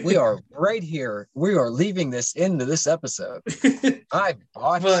 We are right here. We are leaving this into this episode. I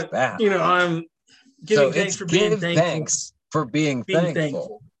botched that. I'm giving thanks for being thankful. Thanks for being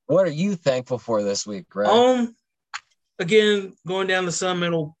thankful. What are you thankful for this week, Ray? Again, going down the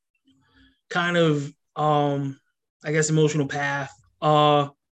sentimental kind of I guess emotional path. I've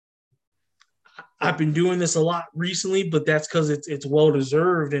been doing this a lot recently, but that's because it's well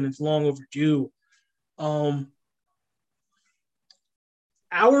deserved and it's long overdue.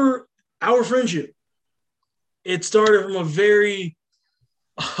 Our friendship, it started from a very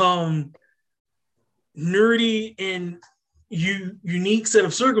nerdy and unique set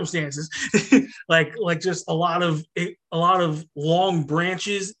of circumstances, like just a lot of long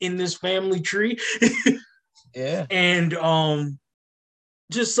branches in this family tree. Yeah, and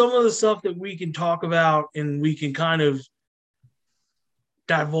just some of the stuff that we can talk about and we can kind of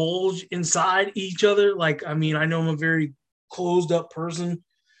divulge inside each other. Like, I mean, I know I'm a very closed up person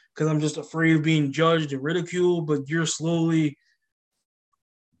because I'm just afraid of being judged and ridiculed, but you're slowly,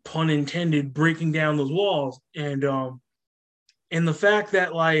 pun intended, breaking down those walls. And the fact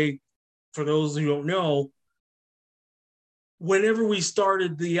that, like, for those who don't know, whenever we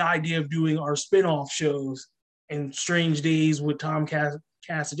started the idea of doing our spin-off shows, and Strange Days with Tom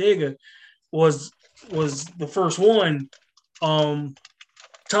Casadega was the first one, Tom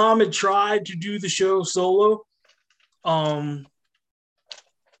had tried to do the show solo.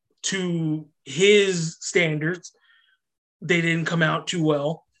 To his standards, they didn't come out too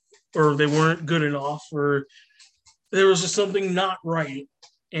well, or they weren't good enough, or there was just something not right.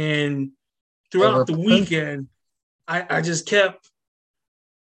 And throughout the weekend, I just kept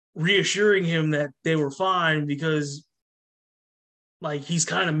reassuring him that they were fine because, like, he's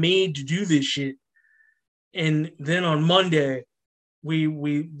kind of made to do this shit. And then on Monday, we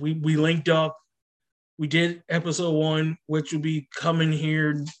linked up. We did episode 1, which will be coming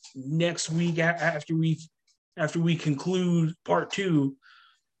here next week after we conclude part 2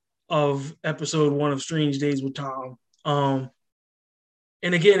 of episode 1 of Strange Days with Tom. And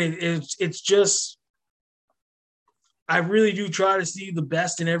again, it's just, I really do try to see the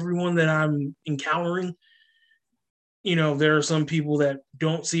best in everyone that I'm encountering. There are some people that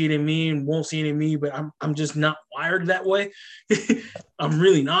don't see it in me and won't see it in me, but I'm just not wired that way. I'm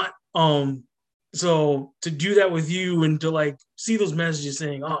really not. So to do that with you and to, like, see those messages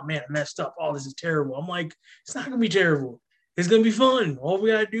saying, "Oh man, I messed up. Oh, this is terrible." I'm like, it's not gonna be terrible. It's gonna be fun. All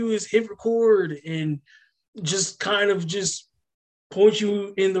we gotta do is hit record and just kind of just point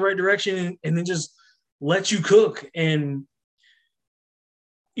you in the right direction and then just let you cook. And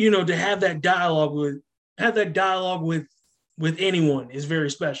to have that dialogue with with anyone is very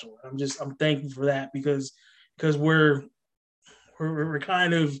special. I'm thankful for that because we're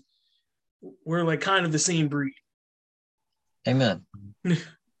kind of like kind of the same breed. Amen.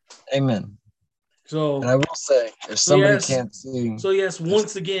 Amen. So, and I will say, if somebody can't see,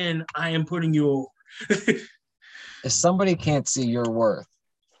 once again, I am putting you over. If somebody can't see your worth,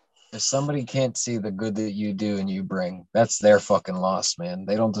 if somebody can't see the good that you do and you bring, that's their fucking loss, man.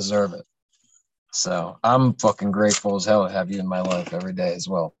 They don't deserve it. So I'm fucking grateful as hell to have you in my life every day as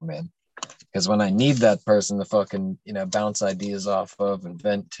well, man. Because when I need that person to fucking, bounce ideas off of and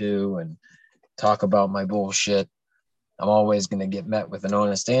vent to and talk about my bullshit, I'm always going to get met with an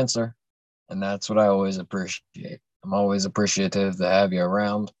honest answer. And that's what I always appreciate. I'm always appreciative to have you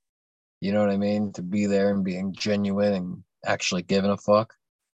around. You know what I mean? To be there and being genuine and actually giving a fuck.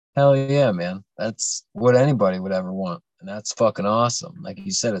 Hell yeah, man. That's what anybody would ever want. And that's fucking awesome. Like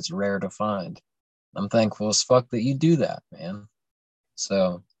you said, it's rare to find. I'm thankful as fuck that you do that, man.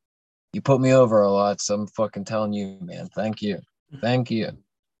 So you put me over a lot. So I'm fucking telling you, man. Thank you. Thank you.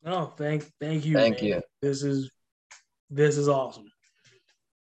 Oh, thank you. Thank man. you. This is awesome.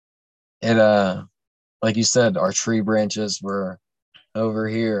 It like you said, our tree branches were over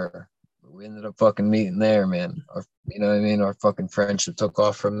here. We ended up fucking meeting there, man. You know what I mean? Our fucking friendship took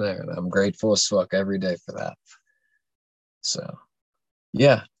off from there. And I'm grateful as fuck every day for that. So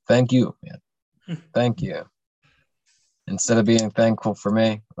yeah, thank you, man. Thank you. Instead of being thankful for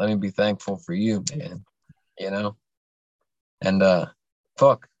me, let me be thankful for you, man. And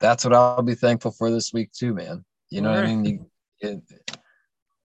fuck, that's what I'll be thankful for this week too, man. You know what I mean? You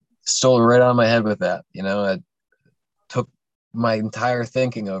stole it right out of my head with that. I took my entire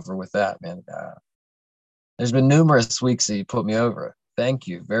thinking over with that, man. There's been numerous weeks that you put me over. Thank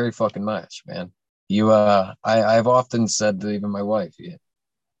you very fucking much, man. I've often said to even my wife,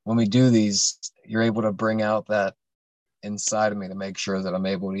 when we do these, you're able to bring out that inside of me to make sure that I'm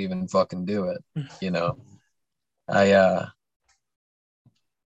able to even fucking do it.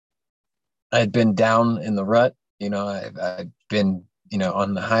 I'd been down in the rut, I've been,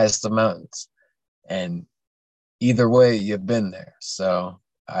 on the highest of mountains, and either way you've been there. So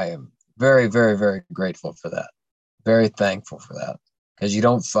I am very, very, very grateful for that. Very thankful for that, because you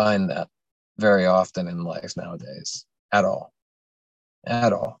don't find that very often in life nowadays at all.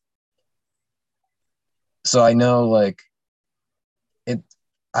 So I know, like, it,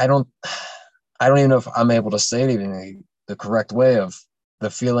 I don't even know if I'm able to say it even the correct way of the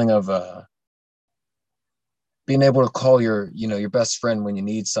feeling of being able to call your best friend when you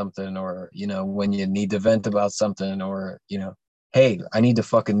need something, or when you need to vent about something, or hey, I need to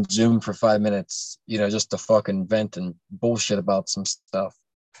fucking Zoom for 5 minutes, just to fucking vent and bullshit about some stuff.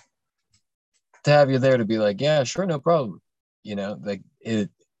 To have you there to be like, yeah, sure, no problem. Like it,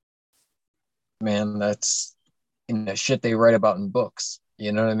 man, that's shit they write about in books.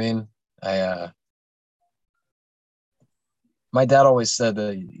 You know what I mean? My dad always said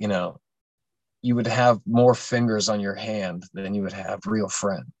that, you would have more fingers on your hand than you would have real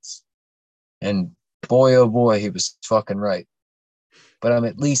friends. And boy, oh boy, he was fucking right. But I'm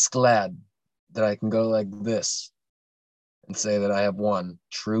at least glad that I can go like this and say that I have one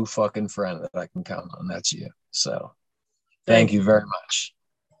true fucking friend that I can count on. That's you. So thank you very much.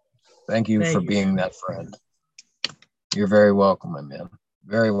 Thank you for being that friend. You're very welcome, my man.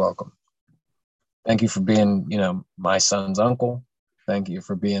 Very welcome. Thank you for being, my son's uncle. Thank you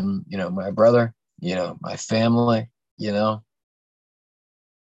for being, my brother, my family,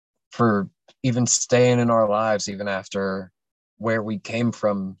 for even staying in our lives, even after where we came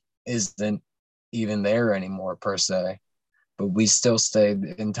from isn't even there anymore per se. But we still stayed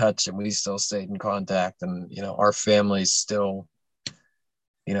in touch, and we still stayed in contact, and, our family's still,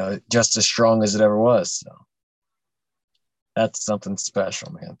 just as strong as it ever was. So that's something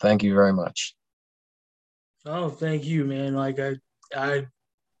special, man. Thank you very much. Oh, thank you, man. Like I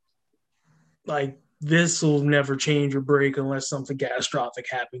like this will never change or break unless something catastrophic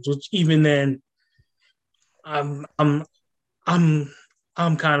happens. Which even then, I'm kind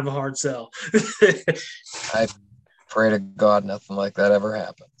of a hard sell. I pray to God nothing like that ever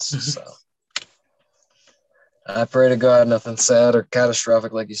happens. So I pray to God nothing sad or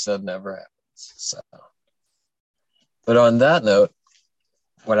catastrophic, like you said, never happens. So, but on that note,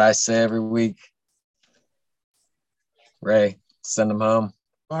 what I say every week, Ray, send them home.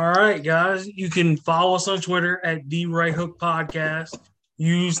 All right, guys. You can follow us on Twitter at The Right Hook Podcast.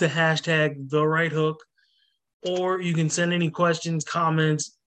 Use the hashtag The Right Hook, or you can send any questions,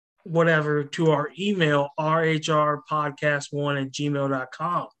 comments, whatever, to our email,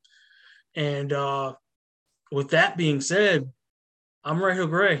 rhrpodcast1@gmail.com. And with that being said, I'm Right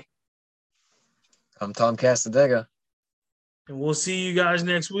Hook Ray. I'm Tom Casadega. And we'll see you guys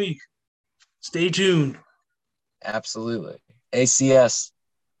next week. Stay tuned. Absolutely. ACS.